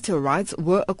that veto rights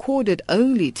were accorded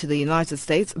only to the United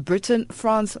States, Britain,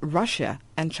 France, Russia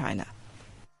and China.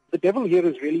 The devil here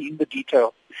is really in the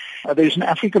detail. There is an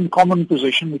African common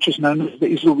position which is known as the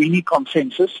Eswatini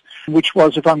Consensus, which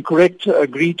was, if I'm correct,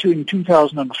 agreed to in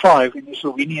 2005 in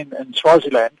Eswatini and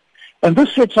Swaziland. And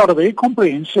this sets out a very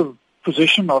comprehensive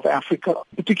position of Africa,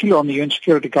 particularly on the UN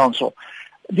Security Council.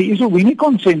 The Eswatini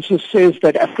Consensus says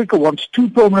that Africa wants 2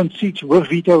 permanent seats with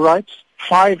veto rights,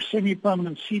 5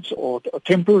 semi-permanent seats or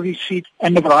temporary seats,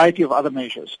 and a variety of other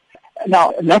measures.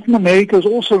 Now, Latin America is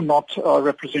also not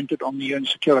represented on the UN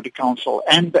Security Council.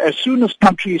 And as soon as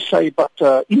countries say, but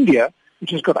India, which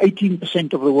has got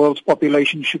 18% of the world's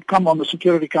population, should come on the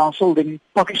Security Council, then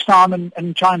Pakistan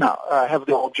and China have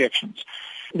their objections.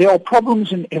 There are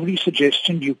problems in every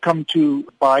suggestion you come to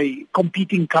by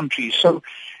competing countries. So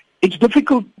it's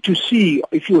difficult to see,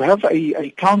 if you have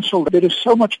a council, there is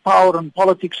so much power and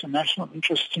politics and national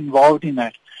interests involved in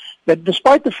that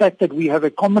despite the fact that we have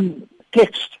a common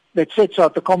text that sets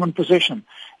out the common position,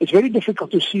 it's very difficult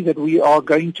to see that we are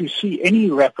going to see any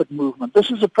rapid movement.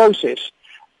 This is a process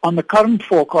on the current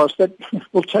forecast that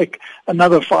will take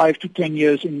another 5 to 10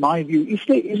 years, in my view, if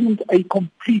there isn't a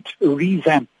complete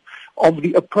revamp of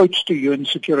the approach to UN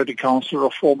Security Council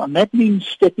reform. And that means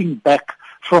stepping back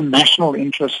from national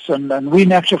interests. And we,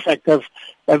 in actual fact, have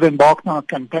embarked on a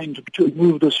campaign to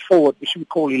move this forward, which we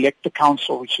call Elect the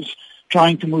Council, which is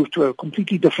trying to move to a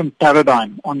completely different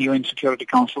paradigm on UN Security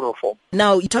Council reform.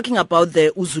 Now, you're talking about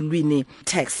the Eswatini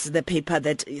text, the paper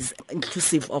that is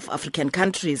inclusive of African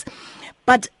countries.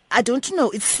 But I don't know,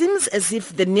 it seems as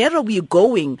if the nearer we're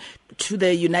going to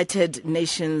the United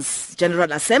Nations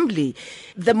General Assembly,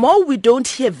 the more we don't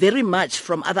hear very much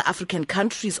from other African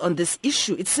countries on this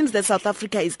issue. It seems that South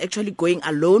Africa is actually going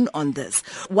alone on this.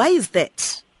 Why is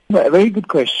that? A very good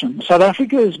question. South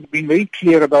Africa has been very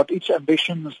clear about its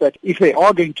ambitions that if there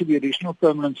are going to be additional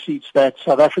permanent seats, that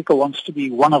South Africa wants to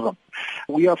be one of them.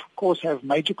 We, of course, have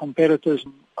major competitors,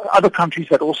 other countries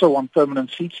that also want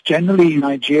permanent seats. Generally,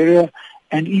 Nigeria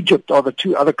and Egypt are the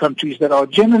 2 other countries that are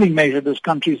generally measured as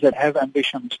countries that have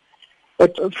ambitions.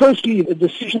 But firstly, a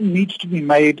decision needs to be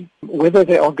made whether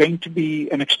there are going to be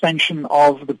an expansion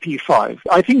of the P5.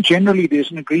 I think generally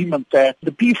there's an agreement that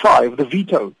the P5, the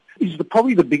veto, is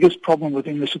probably the biggest problem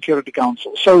within the Security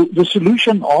Council. So the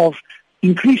solution of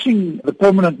increasing the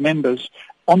permanent members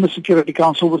on the Security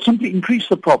Council will simply increase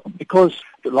the problem, because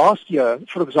last year,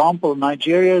 for example,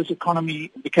 Nigeria's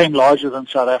economy became larger than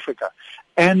South Africa.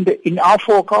 And in our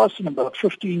forecast, in about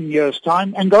 15 years'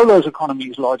 time, Angola's economy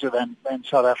is larger than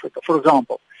South Africa, for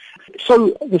example.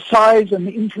 So the size and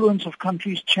the influence of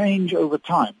countries change over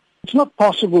time. It's not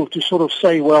possible to sort of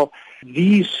say, well,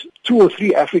 these 2 or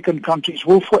 3 African countries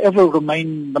will forever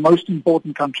remain the most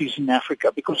important countries in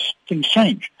Africa, because things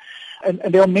change. And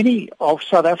there are many of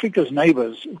South Africa's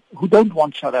neighbors who don't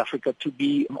want South Africa to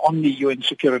be on the UN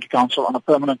Security Council on a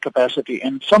permanent capacity.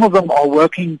 And some of them are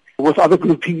working with other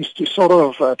groupings to sort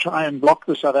of try and block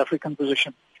the South African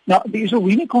position. Now, the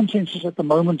Eswatini Consensus at the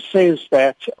moment says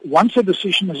that once a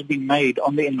decision has been made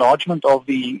on the enlargement of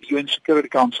the UN Security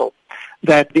Council,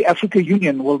 that the African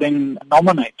Union will then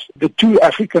nominate the 2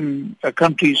 African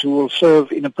countries who will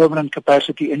serve in a permanent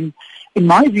capacity. And in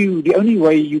my view, the only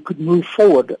way you could move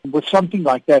forward with something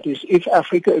like that is if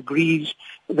Africa agrees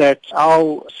that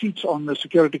our seats on the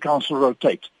Security Council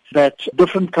rotate, that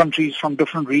different countries from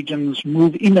different regions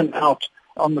move in and out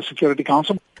on the Security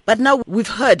Council. But now we've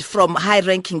heard from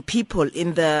high-ranking people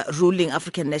in the ruling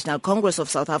African National Congress of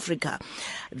South Africa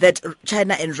that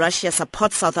China and Russia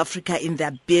support South Africa in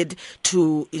their bid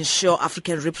to ensure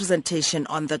African representation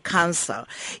on the council.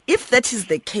 If that is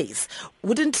the case,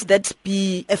 wouldn't that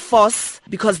be a force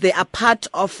because they are part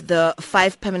of the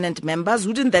 5 permanent members?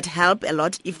 Wouldn't that help a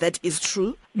lot if that is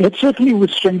true? That certainly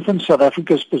would strengthen South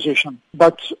Africa's position.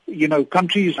 But,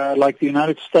 countries like the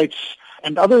United States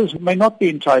And others may not be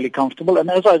entirely comfortable. And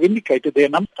as I've indicated, there are a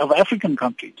number of African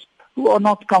countries who are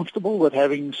not comfortable with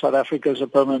having South Africa as a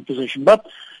permanent position. But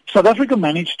South Africa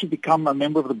managed to become a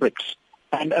member of the BRICS.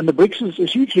 And the BRICS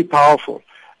is hugely powerful.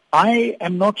 I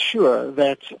am not sure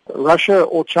that Russia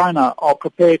or China are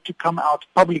prepared to come out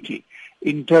publicly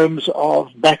in terms of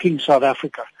backing South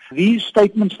Africa. These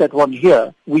statements that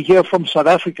we hear from South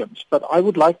Africans, but I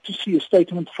would like to see a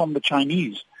statement from the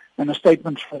Chinese and a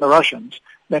statement from the Russians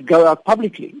that go out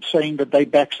publicly saying that they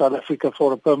back South Africa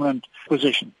for a permanent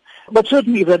position. But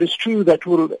certainly if that is true, that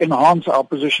will enhance our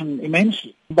position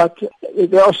immensely. But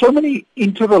there are so many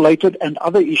interrelated and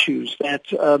other issues that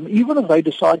even if they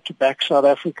decide to back South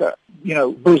Africa,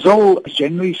 Brazil is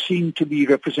generally seen to be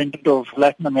representative of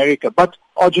Latin America, but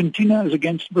Argentina is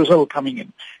against Brazil coming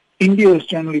in. India is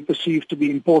generally perceived to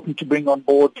be important to bring on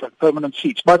board for permanent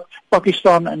seats, but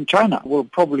Pakistan and China will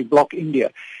probably block India.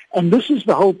 And this is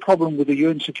the whole problem with the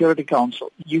UN Security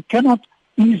Council. You cannot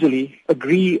easily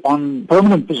agree on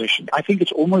permanent position. I think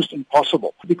it's almost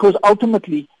impossible because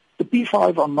ultimately the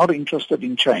P5 are not interested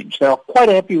in change. They are quite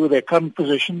happy with their current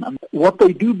position, and what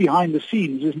they do behind the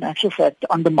scenes is in actual fact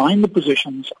to undermine the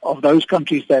positions of those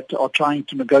countries that are trying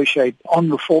to negotiate on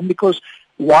reform, because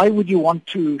why would you want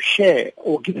to share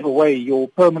or give away your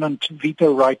permanent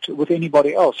veto right with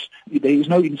anybody else? There is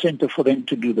no incentive for them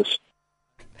to do this.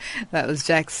 That was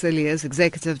Jack Cilliers,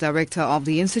 Executive Director of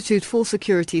the Institute for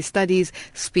Security Studies,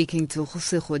 speaking to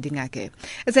Kgosigo Dingake.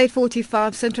 It's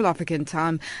 8:45 Central African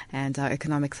Time, and our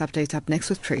economics update up next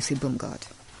with Tracy Boomgard.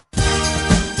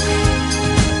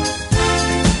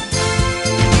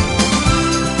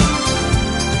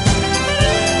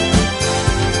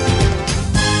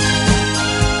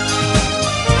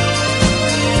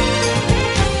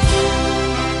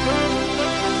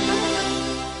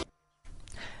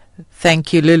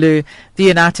 Thank you, Lulu. The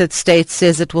United States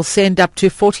says it will send up to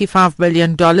 $45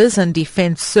 million in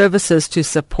defense services to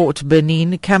support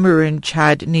Benin, Cameroon,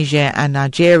 Chad, Niger and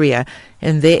Nigeria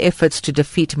in their efforts to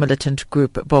defeat militant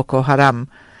group Boko Haram.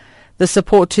 The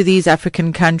support to these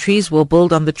African countries will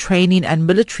build on the training and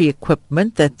military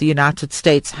equipment that the United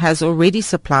States has already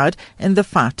supplied in the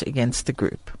fight against the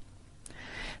group.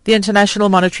 The International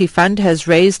Monetary Fund has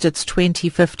raised its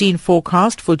 2015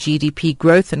 forecast for GDP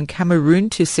growth in Cameroon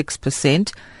to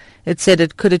 6%. It said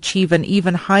it could achieve an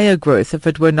even higher growth if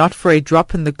it were not for a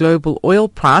drop in the global oil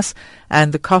price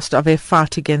and the cost of a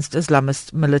fight against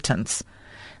Islamist militants.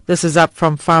 This is up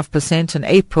from 5% in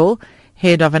April.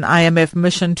 Head of an IMF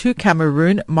mission to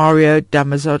Cameroon, Mario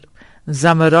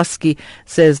Zamorowski,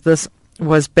 says this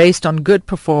was based on good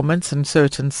performance in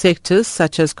certain sectors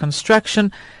such as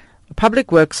construction,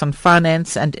 public works and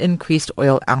finance, and increased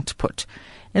oil output.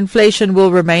 Inflation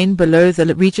will remain below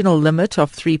the regional limit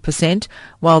of 3%,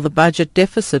 while the budget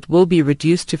deficit will be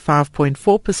reduced to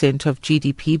 5.4% of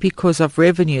GDP because of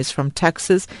revenues from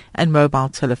taxes and mobile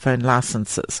telephone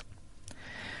licenses.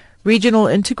 Regional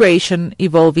integration,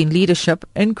 evolving leadership,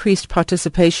 increased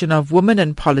participation of women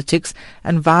in politics,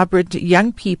 and vibrant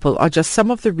young people are just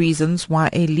some of the reasons why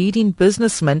a leading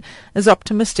businessman is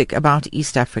optimistic about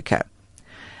East Africa.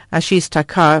 Ashish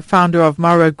Thakkar, founder of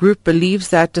Mara Group, believes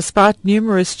that despite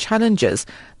numerous challenges,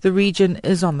 the region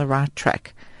is on the right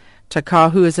track.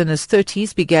 Thakkar, who is in his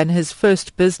 30s, began his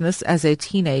first business as a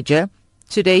teenager.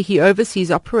 Today he oversees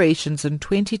operations in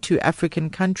 22 African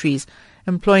countries,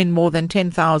 employing more than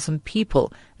 10,000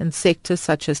 people in sectors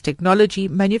such as technology,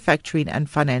 manufacturing and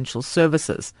financial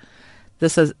services.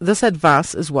 This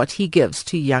advice is what he gives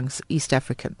to young East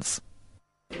Africans.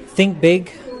 Think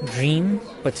big, dream,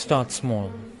 but start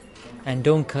small. And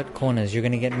don't cut corners. You're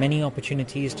going to get many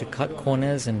opportunities to cut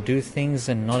corners and do things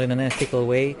and not in an ethical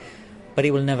way, but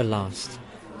it will never last.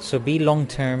 So be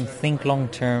long-term, think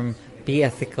long-term, be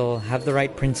ethical, have the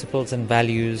right principles and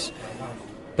values,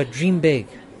 but dream big,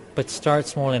 but start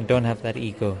small and don't have that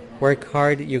ego. Work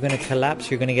hard, you're going to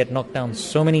collapse, you're going to get knocked down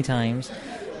so many times.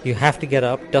 You have to get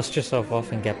up, dust yourself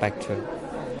off and get back to it.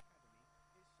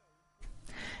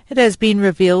 It has been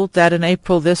revealed that in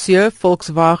April this year,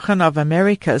 Volkswagen of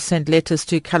America sent letters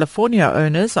to California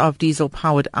owners of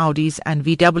diesel-powered Audis and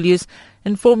VWs,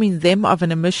 informing them of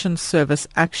an emissions service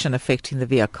action affecting the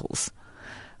vehicles.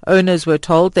 Owners were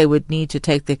told they would need to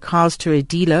take their cars to a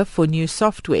dealer for new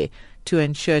software to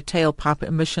ensure tailpipe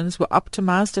emissions were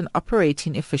optimized and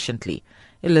operating efficiently.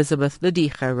 Elizabeth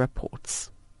Lediga reports.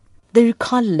 The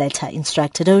recall letter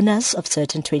instructed owners of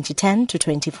certain 2010 to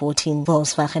 2014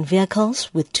 Volkswagen vehicles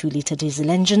with 2-liter diesel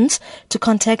engines to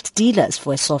contact dealers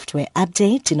for a software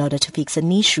update in order to fix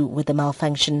an issue with the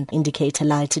malfunction indicator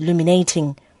light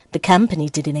illuminating. The company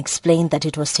didn't explain that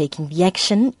it was taking the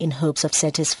action in hopes of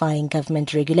satisfying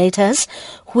government regulators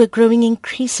who were growing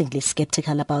increasingly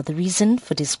skeptical about the reason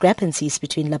for discrepancies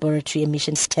between laboratory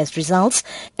emissions test results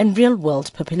and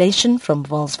real-world population from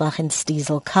Volkswagen's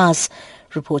diesel cars.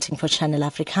 Reporting for Channel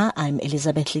Africa, I'm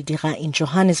Elizabeth Lidira in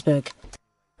Johannesburg.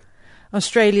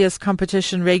 Australia's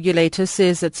competition regulator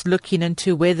says it's looking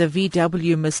into whether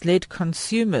VW misled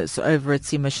consumers over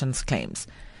its emissions claims.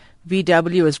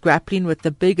 VW is grappling with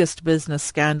the biggest business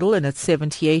scandal in its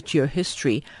 78-year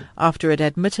history after it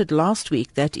admitted last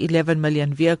week that 11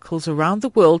 million vehicles around the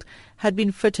world had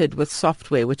been fitted with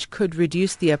software which could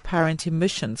reduce the apparent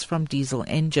emissions from diesel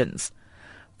engines.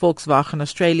 Volkswagen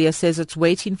Australia says it's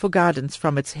waiting for guidance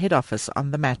from its head office on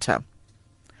the matter.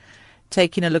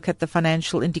 Taking a look at the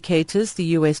financial indicators, the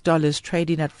US dollar is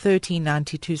trading at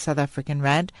 13.92 South African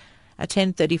rand, at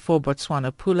 10.34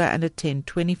 Botswana Pula and at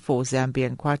 10.24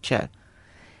 Zambian Kwacha.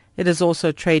 It is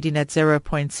also trading at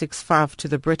 0.65 to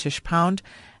the British pound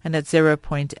and at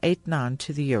 0.89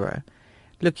 to the euro.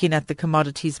 Looking at the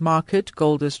commodities market,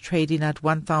 gold is trading at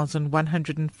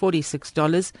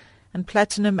 $1,146 and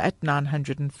platinum at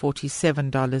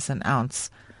 $947 an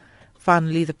ounce.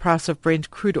 Finally, the price of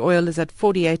Brent crude oil is at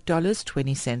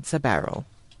 $48.20 a barrel.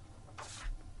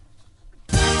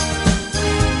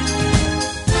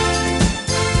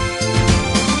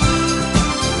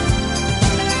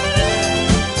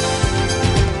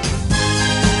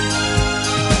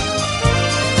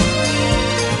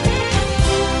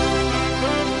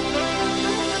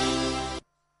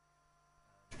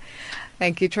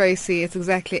 Thank you, Tracy. It's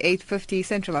exactly 8:50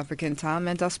 Central African time,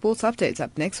 and our sports update's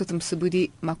up next with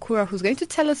Msubudi Makura, who's going to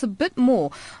tell us a bit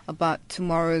more about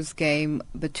tomorrow's game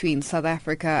between South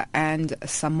Africa and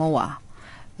Samoa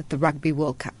at the Rugby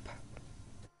World Cup.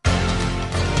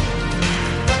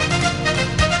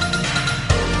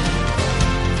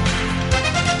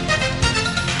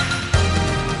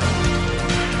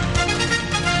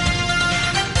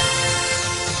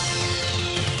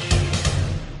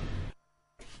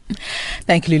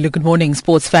 Thank you, Lulu. Good morning,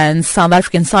 sports fans. South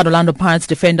African side Orlando Pirates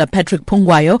defender Patrick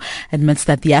Pungwayo admits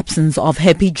that the absence of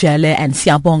Happy Jele and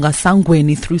Siyabonga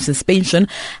Sangweni through suspension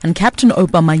and Captain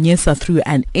Opa Manyesa through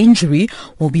an injury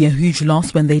will be a huge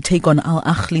loss when they take on Al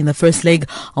Ahly in the first leg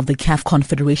of the CAF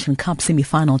Confederation Cup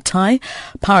semi-final tie.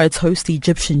 Pirates host the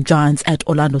Egyptian Giants at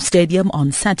Orlando Stadium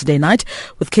on Saturday night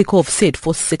with kickoff set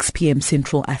for 6 p.m.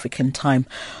 Central African time.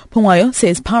 Pungwayo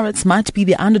says Pirates might be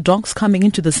the underdogs coming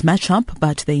into this matchup,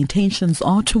 but their intentions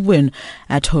are to win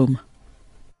at home.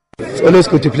 It's always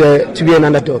good to be an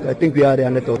underdog. I think we are the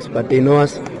underdogs, but they know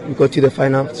us. We got to the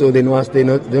final, so they know us. They're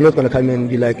not going to come in and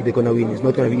be like they're going to win. It's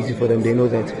not going to be easy for them. They know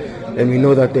that, and we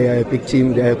know that they are a big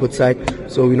team. They are a good side,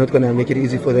 so we're not going to make it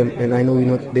easy for them. And I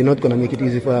know they're not going to make it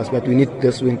easy for us, but we need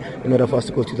this win in order for us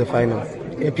to go to the final.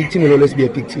 A big team will always be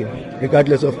a big team,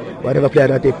 regardless of whatever player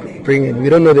that they bring in. We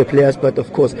don't know the players, but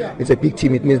of course, it's a big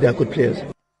team. It means they are good players.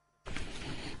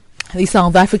 The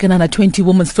South African under-20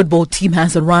 women's football team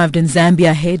has arrived in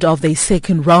Zambia ahead of their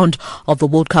second round of the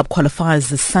World Cup qualifiers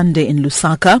this Sunday in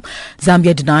Lusaka.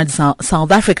 Zambia denied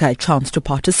South Africa a chance to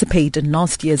participate in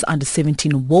last year's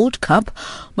under-17 World Cup.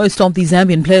 Most of the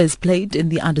Zambian players played in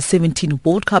the under-17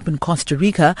 World Cup in Costa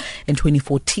Rica in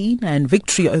 2014, and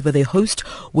victory over their host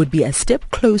would be a step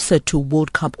closer to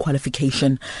World Cup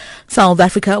qualification. South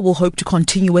Africa will hope to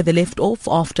continue where they left off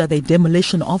after their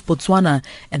demolition of Botswana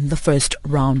in the first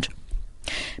round.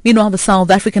 Meanwhile, the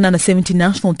South African under-17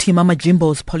 national team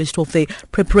Amajimbos polished off their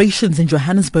preparations in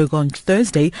Johannesburg on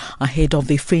Thursday ahead of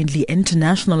their friendly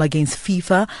international against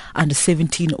FIFA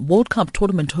under-17 World Cup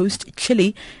tournament host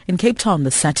Chile in Cape Town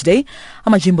this Saturday.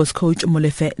 Amajimbos coach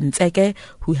Molefe Ntseke,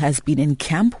 who has been in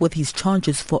camp with his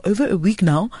charges for over a week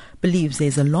now, believes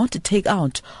there's a lot to take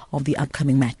out of the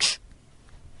upcoming match.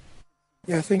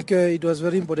 Yeah, I think it was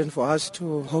very important for us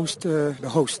to host the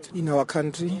host in our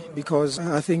country because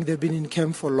I think they've been in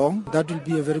camp for long. That will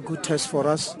be a very good test for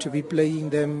us to be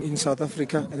playing them in South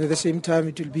Africa. And at the same time,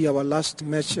 it will be our last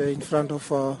match in front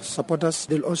of our supporters.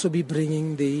 They'll also be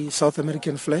bringing the South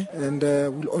American flair, and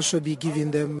we'll also be giving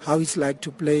them how it's like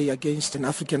to play against an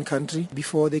African country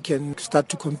before they can start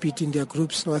to compete in their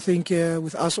groups. So I think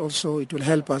with us also, it will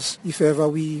help us. If ever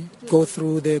we go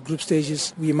through the group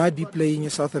stages, we might be playing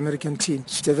a South American team.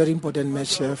 It's a very important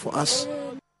match for us.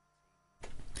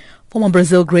 Former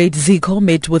Brazil great Zico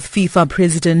met with FIFA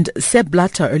President Sepp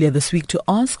Blatter earlier this week to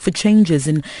ask for changes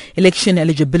in election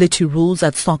eligibility rules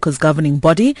at soccer's governing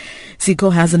body.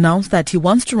 Zico has announced that he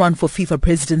wants to run for FIFA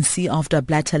presidency after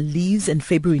Blatter leaves in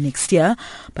February next year,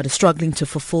 but is struggling to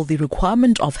fulfill the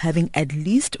requirement of having at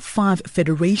least 5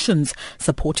 federations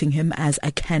supporting him as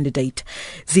a candidate.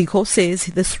 Zico says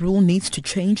this rule needs to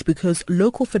change because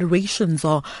local federations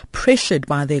are pressured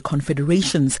by their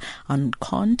confederations and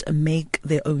can't make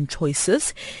their own choices.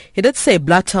 He did say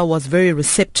Blatter was very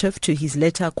receptive to his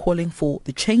letter calling for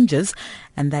the changes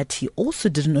and that he also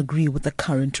didn't agree with the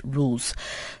current rules.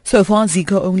 So far,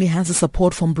 Zico only has the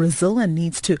support from Brazil and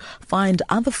needs to find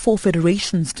other 4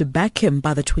 federations to back him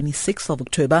by the 26th of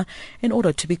October in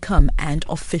order to become an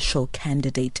official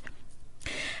candidate.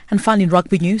 And finally, in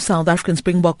rugby news, South African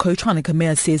Springbok coach Hanneke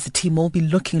Meyer says the team will be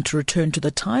looking to return to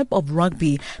the type of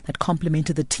rugby that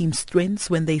complemented the team's strengths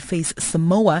when they face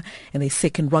Samoa in their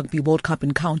second Rugby World Cup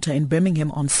encounter in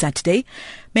Birmingham on Saturday.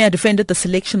 Meyer defended the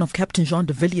selection of captain Jean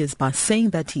de Villiers by saying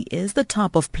that he is the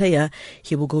type of player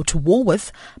he will go to war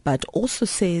with, but also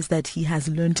says that he has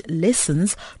learned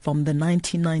lessons from the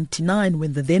 1999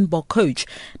 when the then Bok coach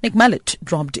Nick Mallett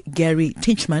dropped Gary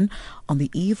Tinchman on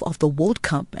the eve of the World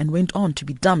Cup and went on to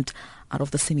be dumped out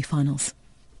of the semi-finals.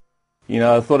 You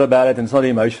know, I thought about it, and it's not an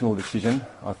emotional decision.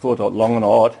 I thought long and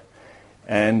hard,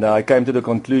 and I came to the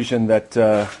conclusion that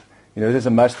this is a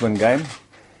must-win game,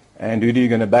 and who are you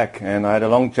going to back? And I had a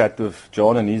long chat with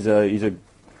John, and he just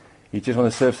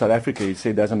wants to serve South Africa. He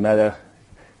said it doesn't matter,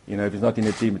 if he's not in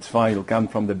the team, it's fine. He'll come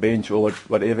from the bench or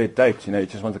whatever it takes. He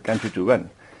just wants the country to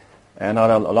win. And I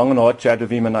had a long and hard chat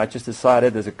with him, and I just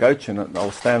decided as a coach, and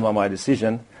I'll stand by my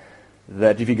decision,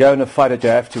 that if you go in a fight that you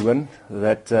have to win,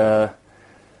 that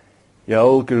your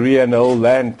whole career and the whole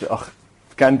land,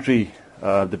 country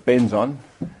depends on.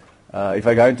 If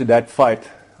I go into that fight,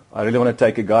 I really want to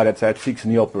take a guy that's had 6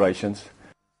 knee operations.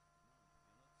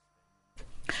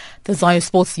 The Zio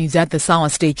Sports News at this hour.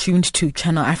 Stay tuned to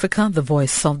Channel Africa, the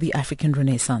voice of the African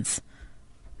Renaissance.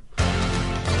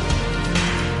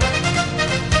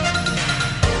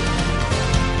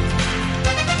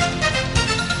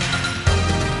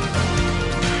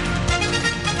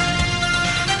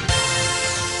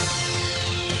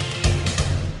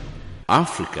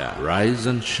 Africa, rise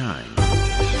and shine.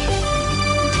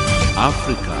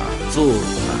 Africa,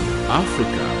 zorka.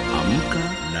 Africa, amka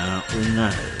na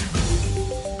ung'are.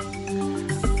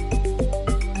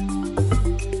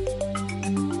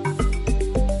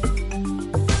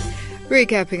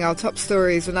 Recapping our top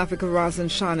stories on Africa Rise and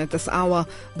Shine at this hour,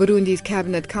 Burundi's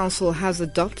Cabinet Council has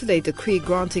adopted a decree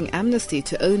granting amnesty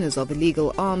to owners of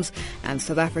illegal arms, and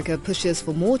South Africa pushes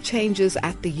for more changes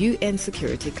at the UN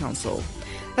Security Council.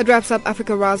 That wraps up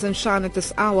Africa Rise and Shine at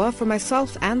this hour. For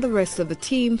myself and the rest of the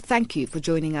team, thank you for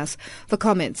joining us. For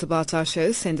comments about our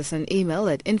show, send us an email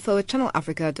at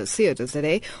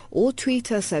info@channelafrica.co.za or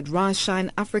tweet us at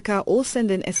RiseShineAfrica or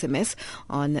send an SMS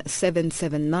on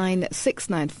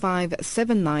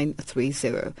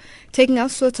 779-695-7930. Taking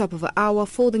us to the top of an hour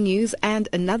for the news and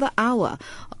another hour,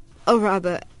 or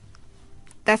rather,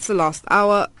 that's the last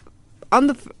hour on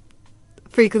the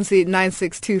frequency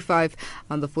 9625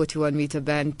 on the 41 meter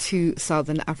band to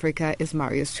Southern Africa is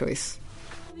Marius Choice.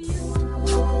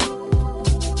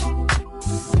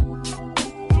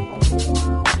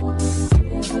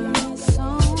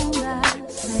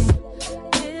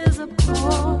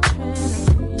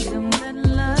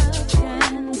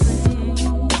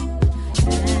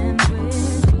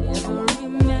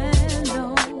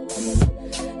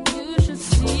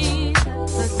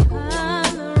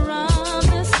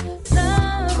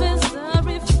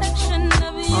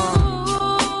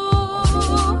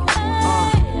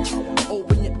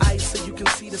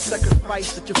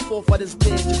 That your forefathers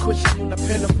did to cushion in the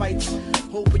pen of fights.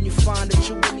 Hoping you find that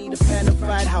you will need a pen to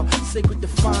fight. How sacred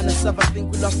define us of, I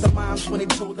think we lost our minds when they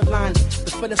told the line.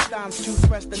 The Philistines too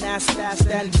fresh, the nasty last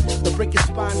end. The break your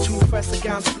spine too fresh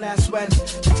against blast when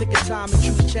you take your time and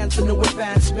choose chance to no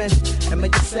advancement. And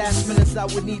make assessments I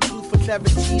would need truth for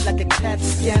clarity like a CAT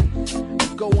scan.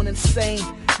 I'm going insane,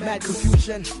 mad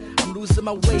confusion. I'm losing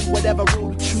my way, whatever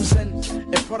road you're choosing.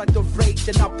 A product of rage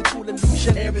and optical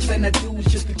illusion. Everything I do is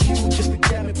just a cue, just to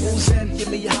get me boozing. Give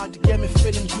me your heart to get me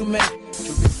feeling human.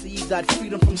 To receive that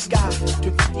freedom from sky.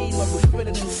 To redeem what we're feeling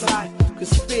inside.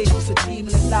 Cause fear is a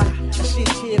demon and lie. I shit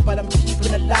here, but I'm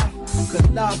keeping it alive. Cause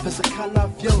love is a color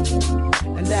of you.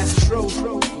 And that's true.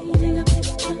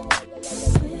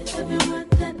 Every word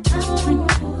that I